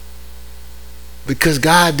 Because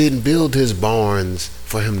God didn't build his barns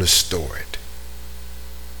for him to store it.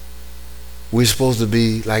 We're supposed to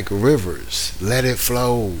be like rivers. Let it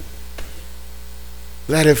flow.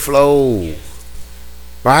 Let it flow.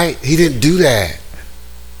 Right? He didn't do that.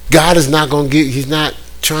 God is not going to he's not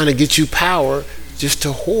trying to get you power just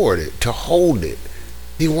to hoard it, to hold it.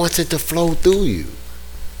 He wants it to flow through you.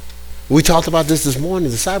 We talked about this morning,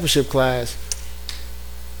 the discipleship class.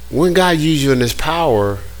 When God used you in this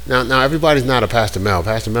power, now everybody's not a Pastor Mel.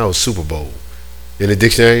 Pastor Mel is super bold. In the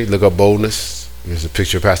dictionary, look up boldness. There's a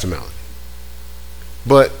picture of Pastor Mel.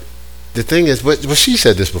 But the thing is, but she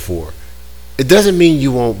said this before. It doesn't mean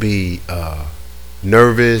you won't be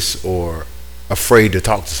nervous or afraid to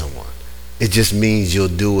talk to someone. It just means you'll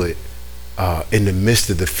do it in the midst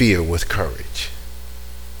of the fear with courage.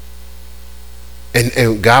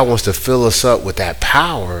 And God wants to fill us up with that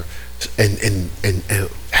power and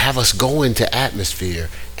have us go into atmosphere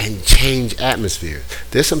and change atmosphere.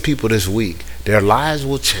 There's some people this week, their lives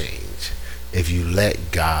will change if you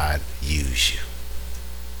let God use you.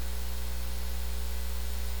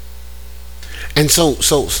 And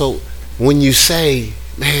so when you say,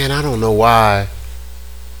 man, I don't know why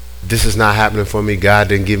this is not happening for me, God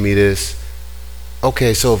didn't give me this.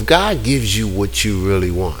 Okay, so if God gives you what you really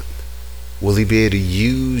want, will he be able to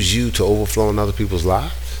use you to overflow in other people's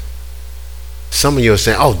lives? Some of you are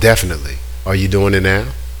saying, oh, definitely. Are you doing it now?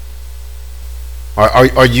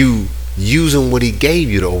 Are you using what he gave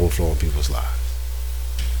you to overflow in people's lives?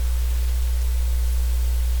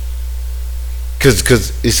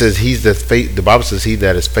 Because it says the Bible says he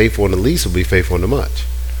that is faithful in the least will be faithful in the much.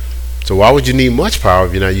 So why would you need much power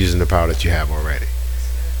if you're not using the power that you have already?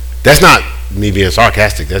 That's not me being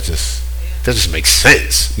sarcastic. That just makes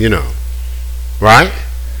sense, right?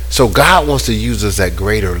 So God wants to use us at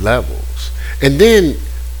greater levels. And then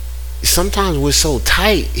sometimes we're so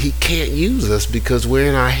tight, he can't use us because we're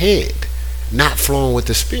in our head, not flowing with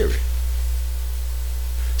the Spirit.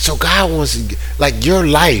 So God wants to, like, your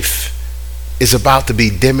life is about to be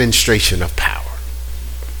demonstration of power,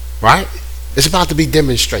 right? It's about to be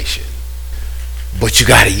demonstration, but you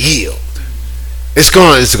got to yield. It's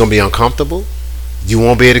going to be uncomfortable. You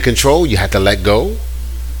won't be able to control. You have to let go,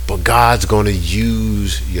 but God's going to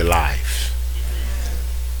use your life,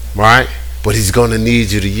 right? But he's going to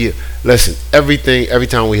need you to yield. Listen, every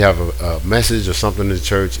time we have a message or something in the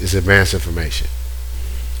church, it's advanced information.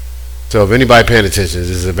 So if anybody paying attention, this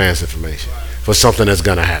is advanced information for something that's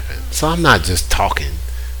going to happen. So I'm not just talking.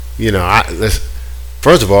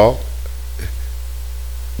 First of all,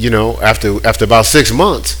 after about 6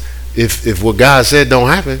 months, if what God said don't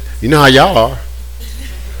happen, you know how y'all are.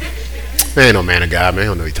 Man, ain't no man of God, man. I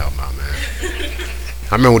don't know what he's talking about, man.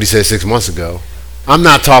 I remember what he said 6 months ago. I'm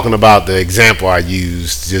not talking about the example I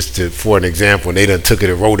used for an example, and they done took it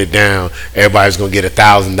and wrote it down. Everybody's going to get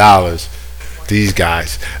 $1,000. These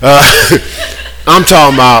guys. I'm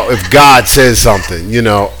talking about if God says something,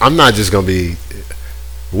 I'm not just going to be,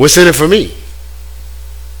 what's in it for me?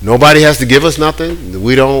 Nobody has to give us nothing.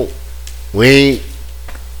 We ain't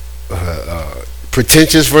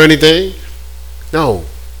pretentious for anything. No,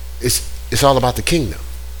 it's all about the kingdom.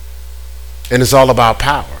 And it's all about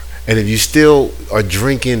power. And if you still are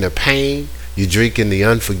drinking the pain, you're drinking the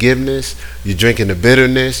unforgiveness, you're drinking the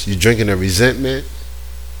bitterness, you're drinking the resentment,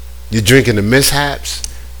 you're drinking the mishaps,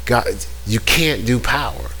 God, you can't do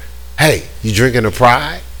power. Hey, you drinking the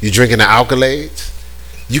pride, you're drinking the accolades,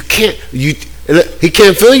 he can't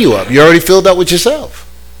fill you up. You're already filled up with yourself.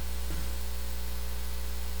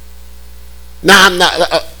 Now,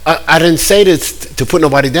 I didn't say this to put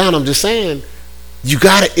nobody down. I'm just saying, you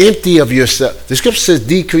got to empty of yourself. The scripture says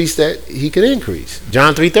decrease that he can increase.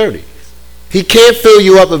 John 3:30. He can't fill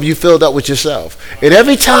you up if you filled up with yourself. And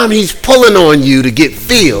every time he's pulling on you to get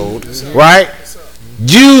filled, right,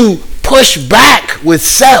 you push back with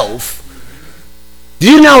self.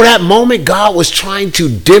 Do you know that moment God was trying to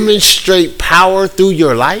demonstrate power through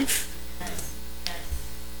your life?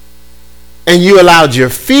 And you allowed your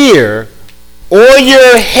fear or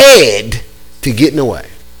your head to get in the way.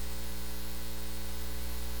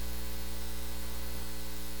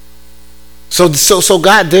 So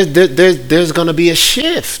God, there's going to be a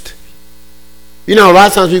shift. A lot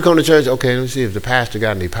of times people come to church, okay, let's see if the pastor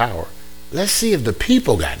got any power. Let's see if the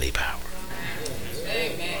people got any power.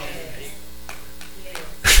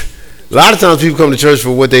 A lot of times people come to church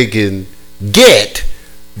for what they can get,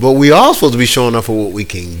 but we all supposed to be showing up for what we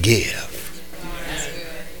can give.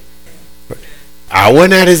 I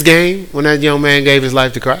wasn't at his game when that young man gave his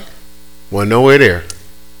life to Christ. Wasn't nowhere there.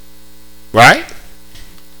 Right?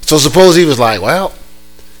 So suppose he was like, well,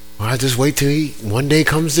 I just wait till he one day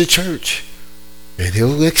comes to church and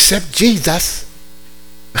he'll accept Jesus.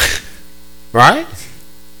 Right?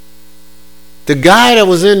 The guy that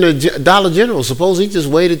was in the Dollar General, suppose he just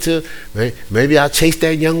waited till, maybe I'll chase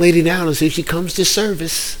that young lady down and see if she comes to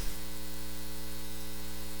service.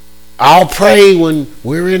 I'll pray when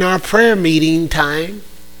we're in our prayer meeting time.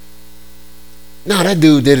 No, that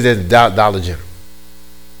dude did it at the Dollar General.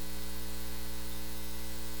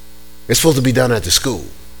 It's supposed to be done at the school.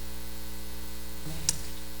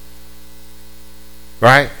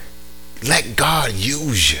 Right? Let God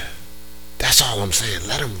use you. That's all I'm saying.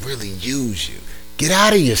 Let him really use you. Get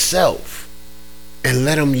out of yourself and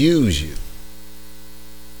let him use you.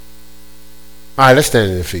 All right, let's stand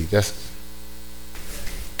on your feet.